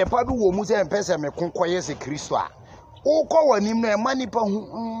wo pepa bi wo mu say empese me konkoye se Kristo a. O ko wanim na mani pa hu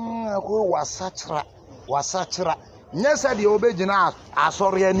ko was sachra. Nyesa de obegina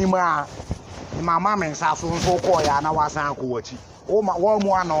asori anim a mama men sa so ko ya na wasan ko wachi o ma wo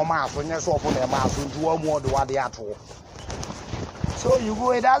mu ana o ma so nye so fo na ma so nti wo mu de wade ato. So you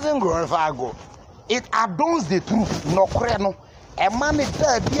go, it doesn't glorify God, it adorns the truth. No creno. A man is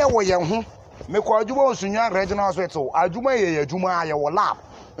there, dear way young. Me kwa juma osunya regional hospital. Ajuma ye juma ya lab.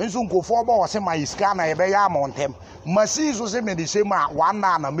 Nso nkofo ba wose my scanner e be ya montem. Machine so se me de se ma one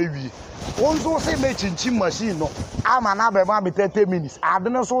na mewi. Onzo se me chinchin machine no. Ama na be ma me 30 minutes.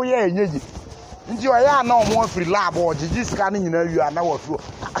 Adene so ye enyeji. Nti o ya na omo free lab o jiji scan nyina wi ana wo furo.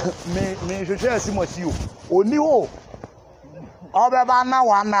 Me hwehwe asimasi o. Oni ho. Obeba na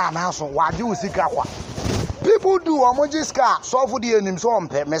one na so waje usika kwa. People do omojiska so for the enim so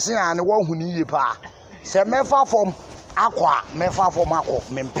ompe mese ane wo huni ye pa se mefa from akwa mefa from akọ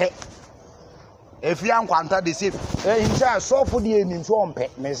mempe efia nkwanta de save in charge so for the enim so ompe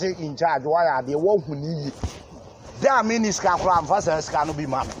mese in charge wa ya de wo huni ye that means ka kra amfa se ska no bi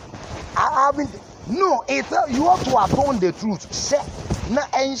ma I mean no it you have to atone the truth se na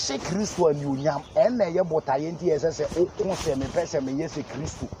ense Kristo anyonyam na ye botaye nti ese se okun se me pese me yese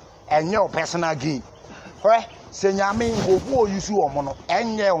Kristo enye o personal gain. Where Senyami go you see omono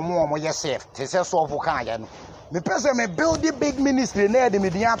enye omo yesef te se so for kan ya no me pese me build the big ministry na de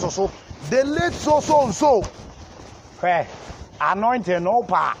media to so the late so where anointing no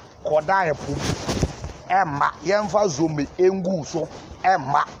pa koda epu emma yemfa zombie engu so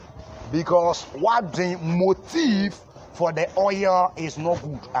emma because what the motive for the oil is not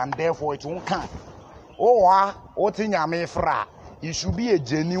good and therefore it won't come. Oh otinyame fra. It should be a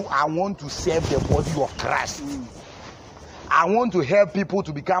genuine, I want to serve the body of Christ. I want to help people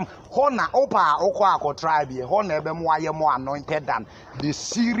to become honor opa okwa tribe here. Honor be more anointed than the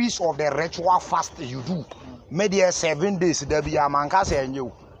series of the ritual fast you do. Maybe 7 days there be a man can say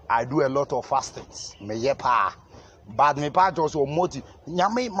you. I do a lot of fastings. Me yepa. But me part also moti.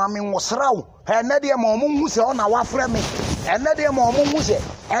 Nyame mami wosraw. He na de ma omu se ona wafre me. Ene de ma omu se.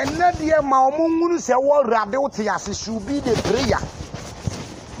 Ene de ma omu se wo rade wote ase should be the prayer.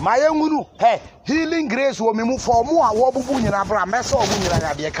 Mayengunu hey healing grace wo me mu for mu a wo bubu nyina bra mese omu nyina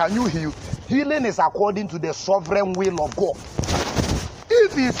ya de can you heal? Healing is according to the sovereign will of God.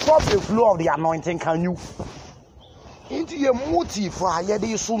 If you stop the flow of the anointing, can you? Into your motive for a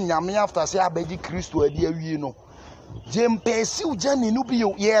yedi sum nyame after say abedi Christo adi awie no. Jempesi ujani no bi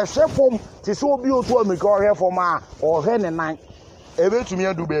ye hwefom te se obi otu America hwefom a ohwe ne nan ebetumi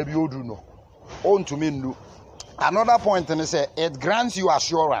adu ba bi odu no ontumi ndu. Another point is say it grants you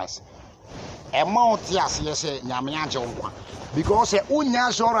assurance amount yes say nyame age nkwa because unya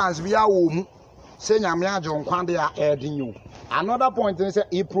assurance bi a wo mu say nyame age nkwa de a edin you. Another point is say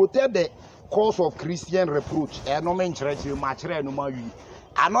it protect the cause of Christian reproach no men church machre no mawi.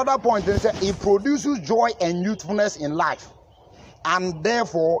 Another point is that it produces joy and youthfulness in life, and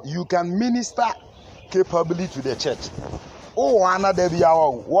therefore you can minister capably to the church. Oh, another be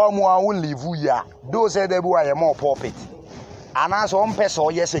our one more will live here. Those say they were more pulpit, and as one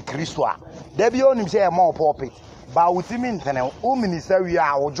person, yes, a Christua. They be on him say a more pulpit, but with him in O minister, we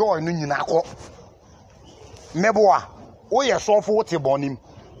are joy in Nako Meboa. Oh, yes, so for what him.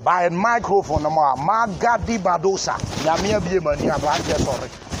 By a microphone, Magadi Badosa, Yamia Biemania, sorry.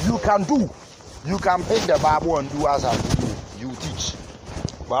 You can pick the Bible and do as you teach.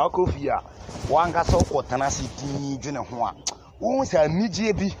 Balcofia, one got so Tanasi, Junahua. Won't a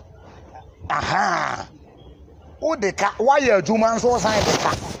Nijibi. Aha. Oh, the cat, why are Juman so sign the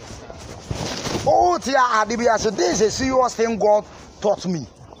cat? Oh, Tia Adibia, so this is a serious thing God taught me.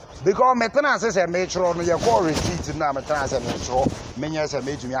 Because maintenance is a metro on your core retreat now, maintenance and metro, many as a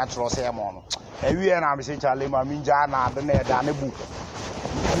major metro sermon. And we are now saying, Charlie, my Minjana, the net, and a book.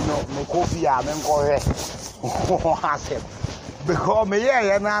 You know, no coffee, I mean, go ahead. Because me,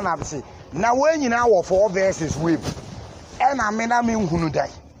 yeah, and I'm saying, now when you know 4 verses whip, and I mean, who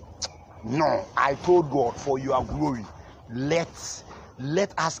die. No, I told God for your glory, let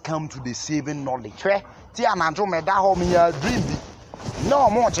us come to the saving knowledge. Tia Manto me da home your dream. No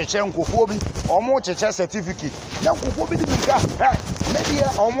more chechenkophobi or more cheche certificate. No kophobi di bika. Maybe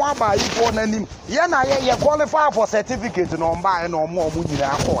on one by you for name. Yana ye qualify for certificate no buy no more money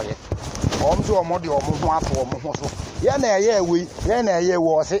na for ye. To a modi or more for so. Yana ye we yana ye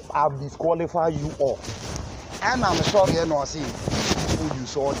was it I've disqualified you all. And I'm sorry no see you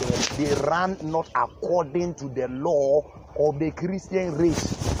saw they ran not according to the law of the Christian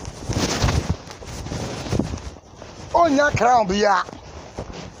race. Onya crown bia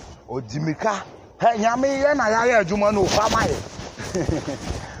Odimika hey nyame na ya adwuma no fama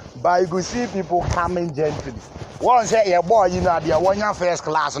but you go see people coming gently. One say your boy you know there one first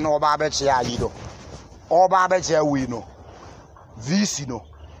class no oba be chia yi do oba be chia we no VC no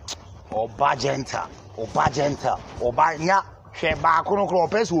oba gentle oba nya hwe ba ko no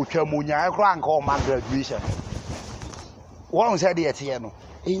person otwa mu nya e kra nka o ma graduation. One say dey tie no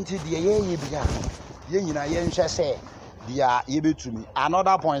Into the ye say dia yebe to me.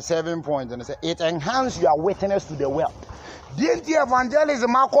 Another point, 7 points, and say it enhances your witness to the world. The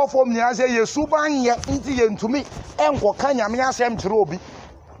evangelism I call for me as a yesuban ye into me enko kanya me asem tro obi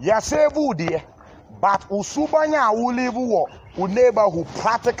ya save dear but usubanya will live wo neighbor who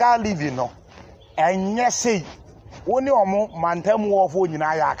practical living no enye say woni omo mantam wo fo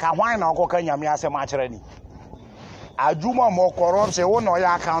nyina ya ka hwan na okoka nyame asem a kire ni adwuma mo corrupt say wo no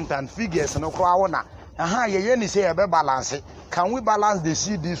ya accountant figures no kro awo na aha ye ni say e be balance. Can we balance the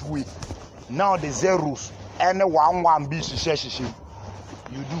seed this week? Now the zeros and one be you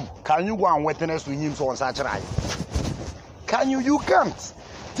do. Can you go and witness to him so on such right? Can you? You can't.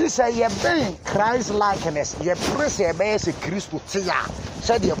 This is a being Christ likeness. You press a base a Christ to tia.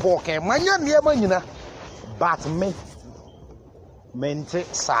 Said your poor came. But me mente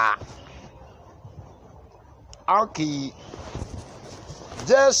sa. Okay.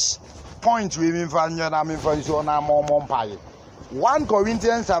 Just point to him for you. I'm for you. I'm more pie. 1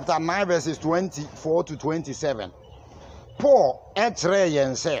 Corinthians chapter 9 verses 24 to 27. Paul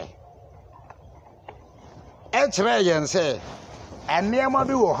etre say, and near my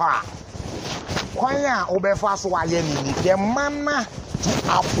do ha. Kwanya obefa so aye ni the manner to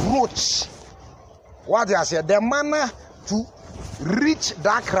approach. What I said, the manner to reach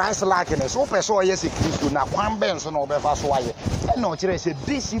that Christ likeness. O person yes Christ na kwan ben so na obefa so aye. E no kire say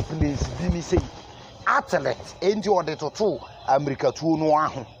disciplines bi mi say athlete enti ode toto America tuo no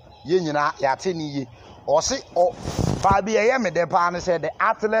aho ye nyina yate ni ye o se o baby ye me de pa said the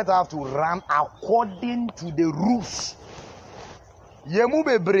athlete have to run according to the rules. Ye mu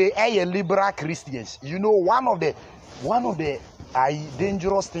bebre liberal Christians. You know one of the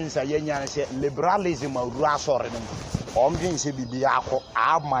dangerous things I say liberalism ru sorry no omdin say bibia akọ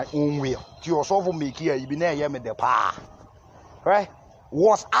I have my own way. Ti osofo make here you be na ye me de pa. Right?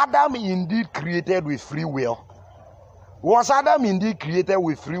 Was Adam indeed created with free will? Was Adam indeed created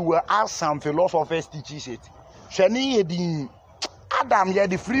with free will, as some philosophers teach it? Shani Adam had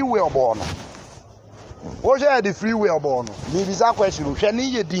the free will born. Was had the free will born? Maybe that question.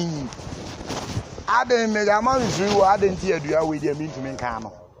 Shani Yedin Adam made a man free will. I didn't hear the way they mean to make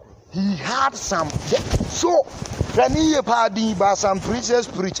cano. He had some. So Shani Padi, but some preachers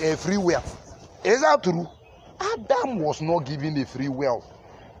preach a free will. Is that true? Adam was not given the free will.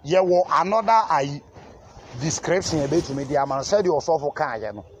 There was another description about me. The man said you also for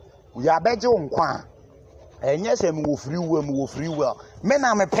Kaya. We are better on Kwan. And yes, I'm free will. Men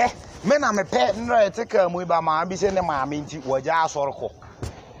are a pet. No, take a move by my business. My minty was just oracle.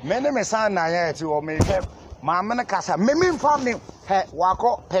 Many me son, I or may have Mamma Casa. Mimim family had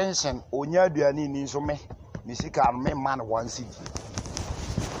walk pension. Onya Duani so me. Missika, me man one city.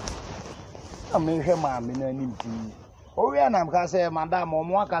 I mean, him, I'm in an empty. Oh, yeah, I'm going to say, Madame, or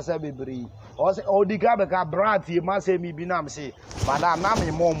more can say, baby. Or the Gabeca brat, you must say, me be nam say, Madame,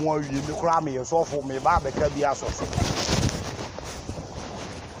 Nami, more, you cry me, or so for me, Babeca be as of.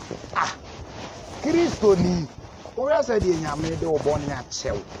 Ah, Christo ni. Or said, I made or born at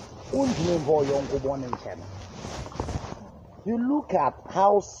shell. Won't you for your uncle born in Canada? You look at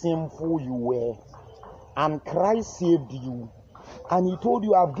how sinful you were, and Christ saved you. And he told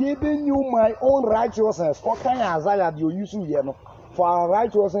you, I've given you my own righteousness. For our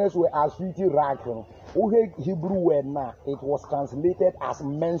righteousness were as filthy rags. Hebrew word now, it was translated as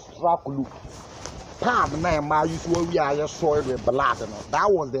menstrual fluid. Palm name I used to we are soiled with blood.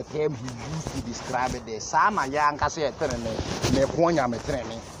 That was the term he used to describe it. The Sama Yanka said, Mequonia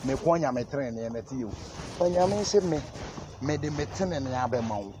metrene, and you. When Yamin said me, made the metin and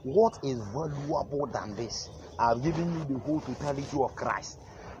Yabemon. What is valuable than this? I've given you the whole totality of Christ.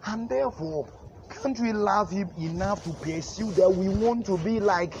 And therefore, can't we love him enough to pursue that we want to be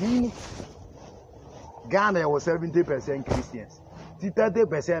like him? Ghana was 70% Christians.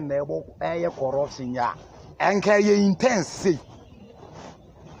 30% never corruption. And can you intense say?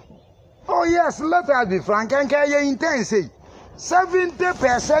 Oh yes, let us be frank. And can you intense say?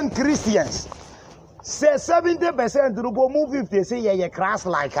 70% Christians. Say 70% to go move if they say you're Christ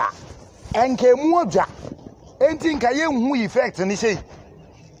like her. And can move ja. Anything can you who effect and he say,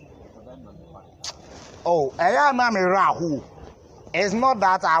 oh, I am a rahu. It's not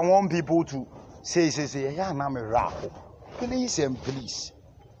that I want people to say, I am a rahu. Please and please.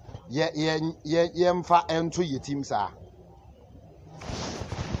 Fa enter your team, sir.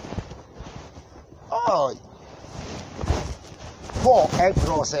 Oh, Paul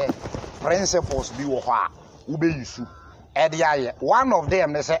Edros principles be ube yusu. One of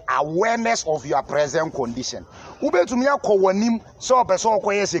them they say awareness of your present condition. Ube to me a kowanim so person ko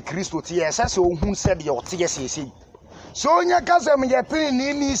yes Christo tie say who said your tie say. So nya kasem yete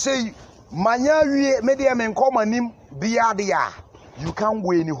ni say manya wie me de men komanim bia dia you can't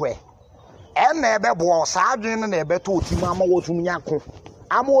go anywhere. And never bo sa adwene na ebe to otim ama wotum nyako.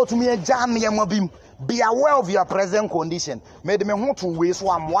 Ama wotum ye jan ye mabim. Be aware of your present condition. Made me want to waste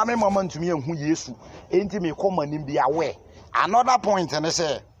so am wa me mama ntumi ehun Yesu. Enti me komanim be aware. Another point and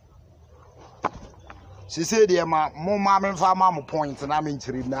say she said dear ma mo ma me fa ma mo point na me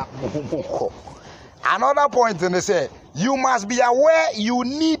nchiri na mo. Another point and say you must be aware you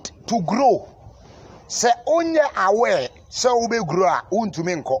need to grow. Say onye aware say ube grow a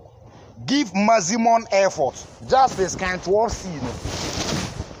untumi nko. Give maximum effort. Justice can 12C no.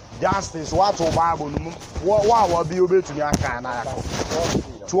 Justice what Bible what be able to yan can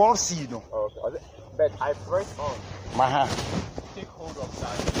 12C no. Okay. But I press on. Take hold of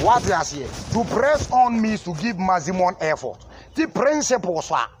that. What you say? To press on means to give maximum effort. The principles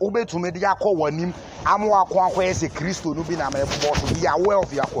are obey to me dia call wanim amo akwa ese Christo no bi na me to be aware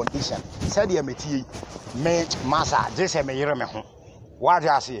of your condition. Said ye metie me masa just me yere me ho. What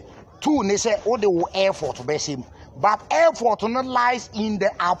you say? Two ne say o de effort be sim. But effort not lies in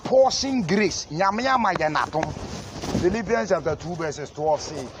the apportioning grace. Nyame ya natom. Philippians chapter 2 verses 12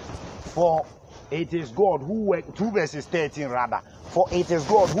 say, for it is God who work 2 verses 13 rather. For it is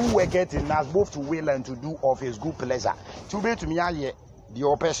God who worketh in us both to will and to do of his good pleasure. To be to me aye the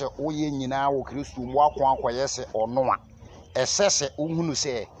opese oye nyina wo Kristo mu akwa akoyese ono a. Esese ohunu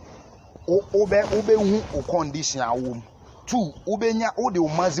say obe hu o condition awom. Two, ubenya ode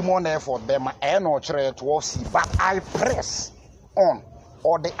maximum effort bema e no chere 12C, but I press on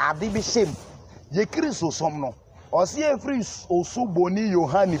or the adibi shame. Ye Kristo som no. O se e free osu boni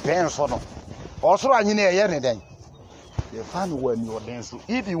Yohani penso no. Osoro anyi na eye ne den. The fan when you den so.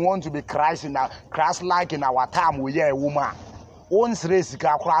 If you want to be Christ like in our time we hear a woman. On sere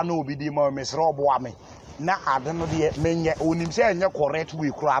sika kra na obi di ma mesre obo ame. Na ade no de menye onim se enye correct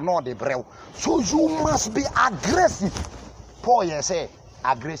way kra na ode brew. So you must be aggressive. Paul yes say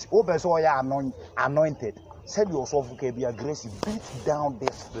aggressive. Obeso ya anointed. Said yourself can be aggressive. Beat down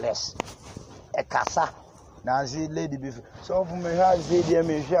this flesh. Ekasa. Now see lady before. So for me how say dear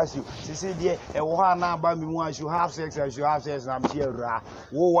me share you. She say dear e wo na ba me one should have sex and should have sex and I'm here ra.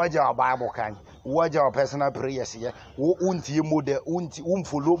 Wo what your Bible can. What your personal prayers here. Wo unti model unti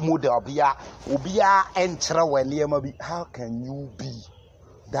follow model bia obia entre when be. How can you be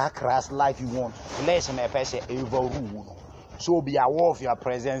that Christ life you want? Flesh and a person evil rule. So be aware of your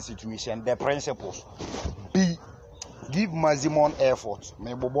present situation, the principles. Give maximum effort.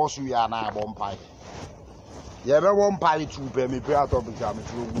 Me boss you are na bompai. You ever one pie too, me pray out of the jam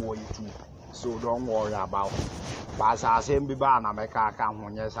to war you too. So don't worry about. But I say be ban make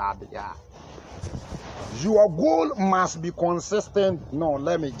can yes your goal must be consistent. No,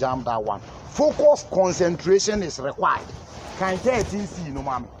 let me jump that one. Focus, concentration is required. Can 13C no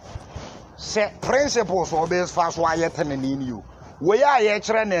ma'am. Set principles or base fast why yet in you. We are yet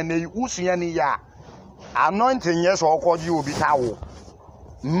training a Usiani ya anointing, yes, or call you be towel.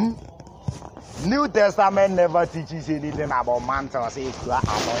 New Testament never teaches anything about mantle, say you are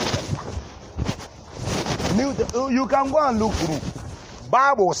anointed. You can go and look through.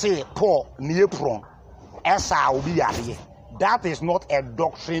 Bible say Paul near prong. Esa will be here. That is not a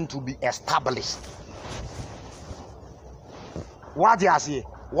doctrine to be established. What do you say?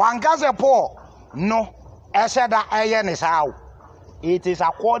 One guy's a Paul. No. Esa that iron is how. It is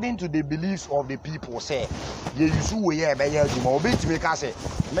according to the beliefs of the people. Say, you use we be here to bit me say,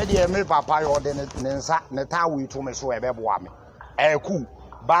 media me papa or the nensa neta we to me so ebeboa me. Cool.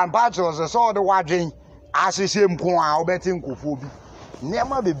 Ban patros so the wadwen asesem ko a obetin kofo bi.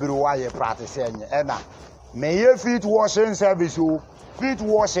 Nema bebre wa ye practice enye na me ye feet washing service o. Feet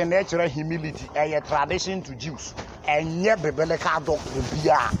washing natural humility a tradition to Jews. Enye biblical doctrine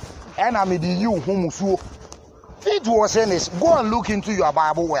bia. And I mean you humusuo. Feet washing is go and look into your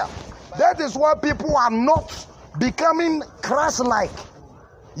Bible well. That is why people are not becoming Christ-like.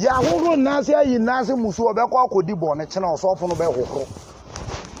 Yahoo Nasia Yinasi Musuo Beko Kodi Bonnet channel so for no.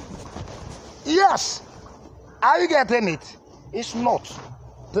 Yes. Are you getting it? It's not.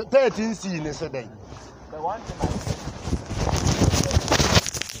 13C in the day. The one thing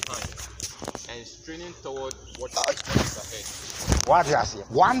and straining toward what is ahead. What you say?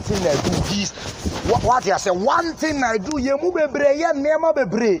 One thing I do is what you say? One thing I do, you move bebre, you never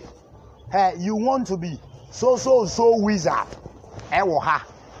bebre. Hey, you want to be so wizard.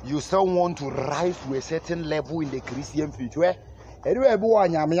 You still want to rise to a certain level in the Christian future. Anyway,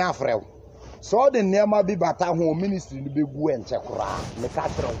 boy, I'm your friend. So the name be bata home ministry be go and check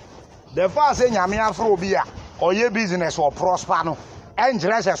the first thing I'm here for be or your business or prosper no.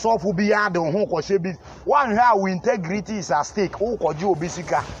 enjire se sofu bi ya de ho ko she bi one how integrity is at stake o ko ji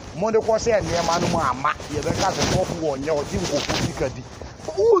obisika mo de ko se enema no mu ama ye be ka se sofu wo nye o ji nkofu sika di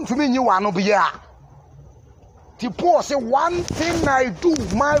untumi nyi wa no bi ya ti Paul say one thing I do,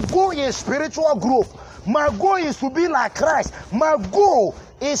 my goal is spiritual growth, my goal is to be like Christ, my goal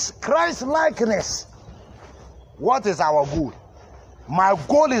is Christ likeness. What is our goal? My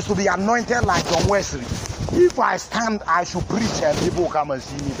goal is to be anointed like John Wesley. If I stand, I should preach and people come and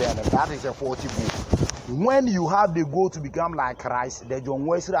see me there. That is a 40 goal. When you have the goal to become like Christ, the John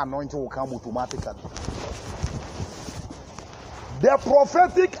Wesley anointing will come automatically. The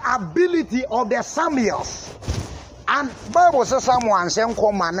prophetic ability of the Samuels. And Bible says someone saying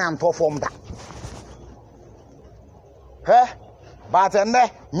come and perform that. But then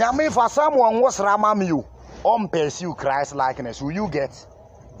nyame for someone was ramam pursue Christ likeness. Will you get?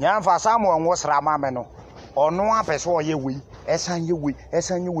 Nyame for someone was ramam no. Or no one person ye we. Esan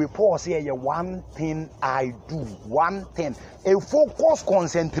Paul say one thing I do. One thing. A focus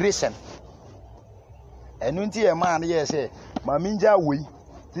concentration. And unti a man here say, Maminja we.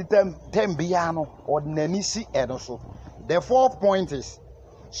 Tembiano or Nenisi Edoso. The fourth point is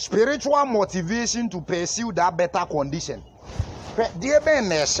spiritual motivation to pursue that better condition. Dear Ben,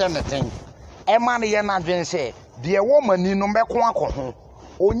 anything. Emma Yana say, dear woman, you know,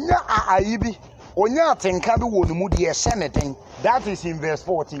 Onya Aibi, Onya Tenkabi would moody anything. That is in verse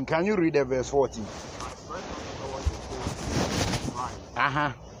 14. Can you read the verse 14? For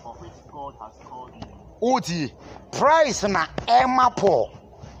which God has called you. Oti, price na Emma Paul.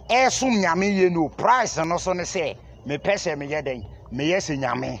 Esum nyame ye no price no so ne say me pese me yeden me yes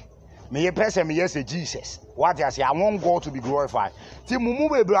nyame me ye pese me yes Jesus. What I say, I want God to be glorified. Ti mumu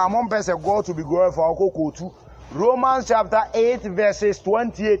bebre amon pese God to be glorified okokotu. Romans chapter 8 verses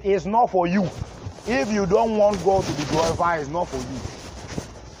 28 is not for you. If you don't want God to be glorified, it's not for you.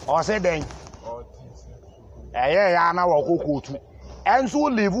 Or say then ya na okokotu. Enso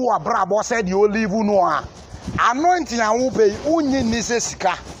live wa brabo said you live no anointing and wo pay unyi ni se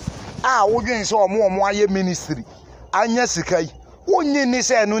sika wodwen se omo aye ministry anya sika yi unyi ni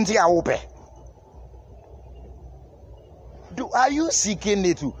se enu nti wo pay. Are you seeking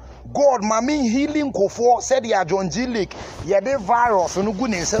it to God? Mami healing kofo said ya John G Lake ye de virus no gu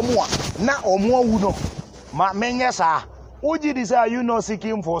ni nsam a na omo awu no ma menye sa oji di say are you not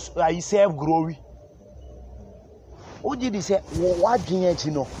seeking for self glory? Oji di say wo adwen achi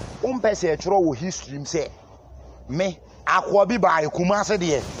no umpese e chiro wo history say me akwa bi ba Kumase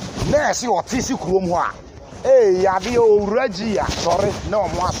de na se otisi krom ho a yade owuraji ya sorry na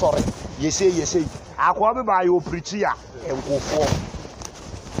omo asori yese akwa bi ba yo preach ya enkofo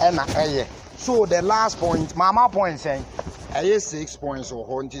na eye. So the last point, mama point saying 6 points or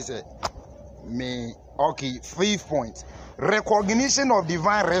honti say me okay 5 points. Recognition of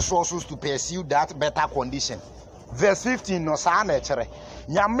divine resources to pursue that better condition. Verse 15 no sa na chere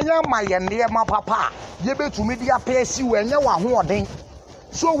nyamenya mayende ma papa ye betumi dia pursue enye wa hoden.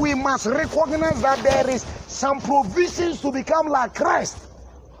 So we must recognize that there is some provisions to become like Christ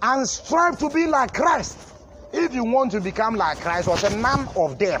and strive to be like Christ. If you want to become like Christ, none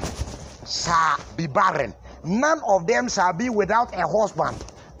of them shall be barren. None of them shall be without a husband.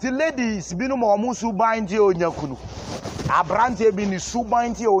 The ladies binu mo musu bainti onyakunu. Abrante bini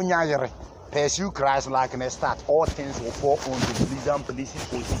subainti onyayere. Pursue Christ likeness, start all things will fall on the pleasant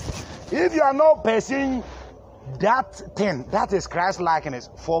places. If you are not pursuing that thing, that is Christ likeness,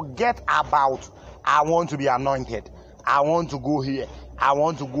 forget about I want to be anointed, I want to go here, I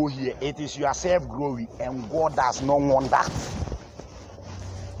want to go here. It is your self-glory, and God does not want that.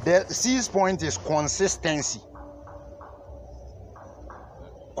 The 6th point is consistency.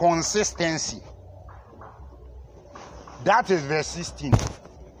 Consistency. That is verse 16.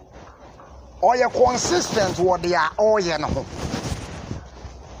 Or you're consistent what they are all you know.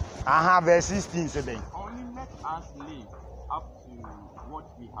 Verse 16 today. Only let us live up to what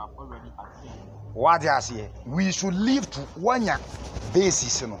we have already attained. What I say? We should live to one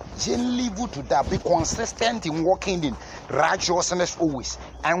basis, you know. Live to that. Be consistent in walking in righteousness always.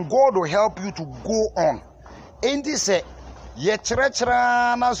 And God will help you to go on. In this let's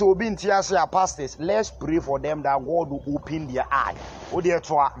pray for them that God will open their eye.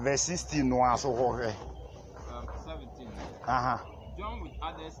 Verse 16 no so 17. Join with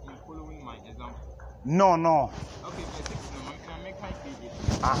others in following my example. No. Okay, verse 16 make my feed.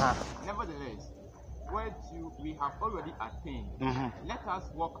 Nevertheless, where we have already attained, let us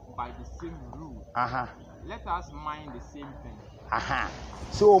walk by the same rule. Let us mind the same thing.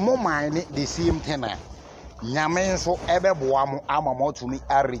 So more mind the same thing. Nyame so ebe boa mo ama mo tumi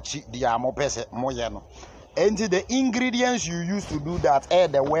arichi dia mo pese mo ye no. And the ingredients you use to do that are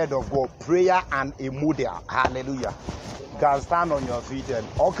the word of God, prayer, and a model. Hallelujah. You can stand on your feet and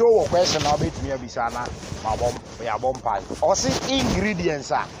okay, what question I'll be to me, Bisana, my bomb pie. Or see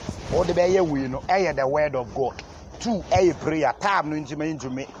ingredients are or the bay we know, the word of God. 2, a prayer, time no into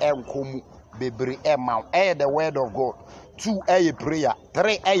me, komu, bebre, mount, the word of God. 2, a prayer.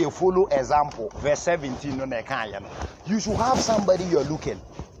 3, a follow example. Verse 17 on the canyon. You should have somebody you're looking.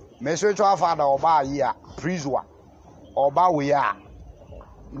 Message to our father Oba here, Priswa, Oba we are.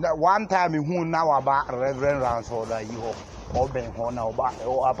 One time who now about Reverend Ransford, you or Ben Hona,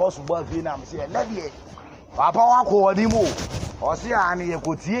 or Apostle Buffina, say, let me. Papa wako wadimo, or see ani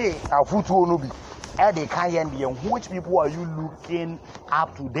ekotie a futu onubi. The kind of which people are you looking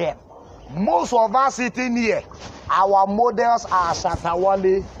up to them? Most of us sitting here, our models are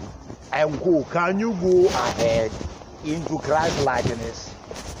Shatawale and Go. Can you go ahead into Christ likeness?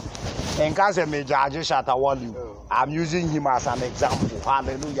 And case me judge Shatawale, I'm using him as an example.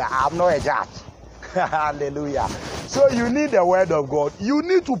 Hallelujah. I'm not a judge. Hallelujah. So you need the word of God. You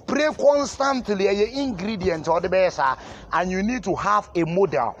need to pray constantly. Your ingredients or the best, and you need to have a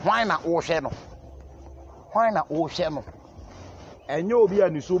model. Why not ocean? Why not ocean? And you'll be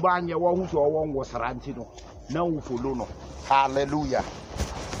an Isuban, your one who's one was Rantino. No follow no. Hallelujah.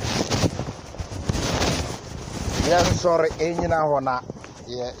 Yes, sorry, any now.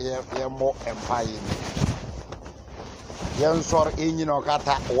 Yeah, more empire. Yes, sorry, any no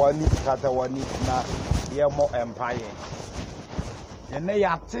kata wani na yeah more empire. And they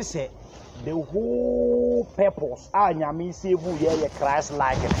have to say the whole purpose. Nyami save you Christ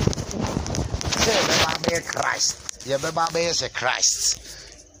likeness. Say Christ. Ye beba be say Christ.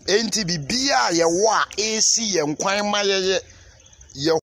 Enti bibia ye wa AC ye nkwan ma ye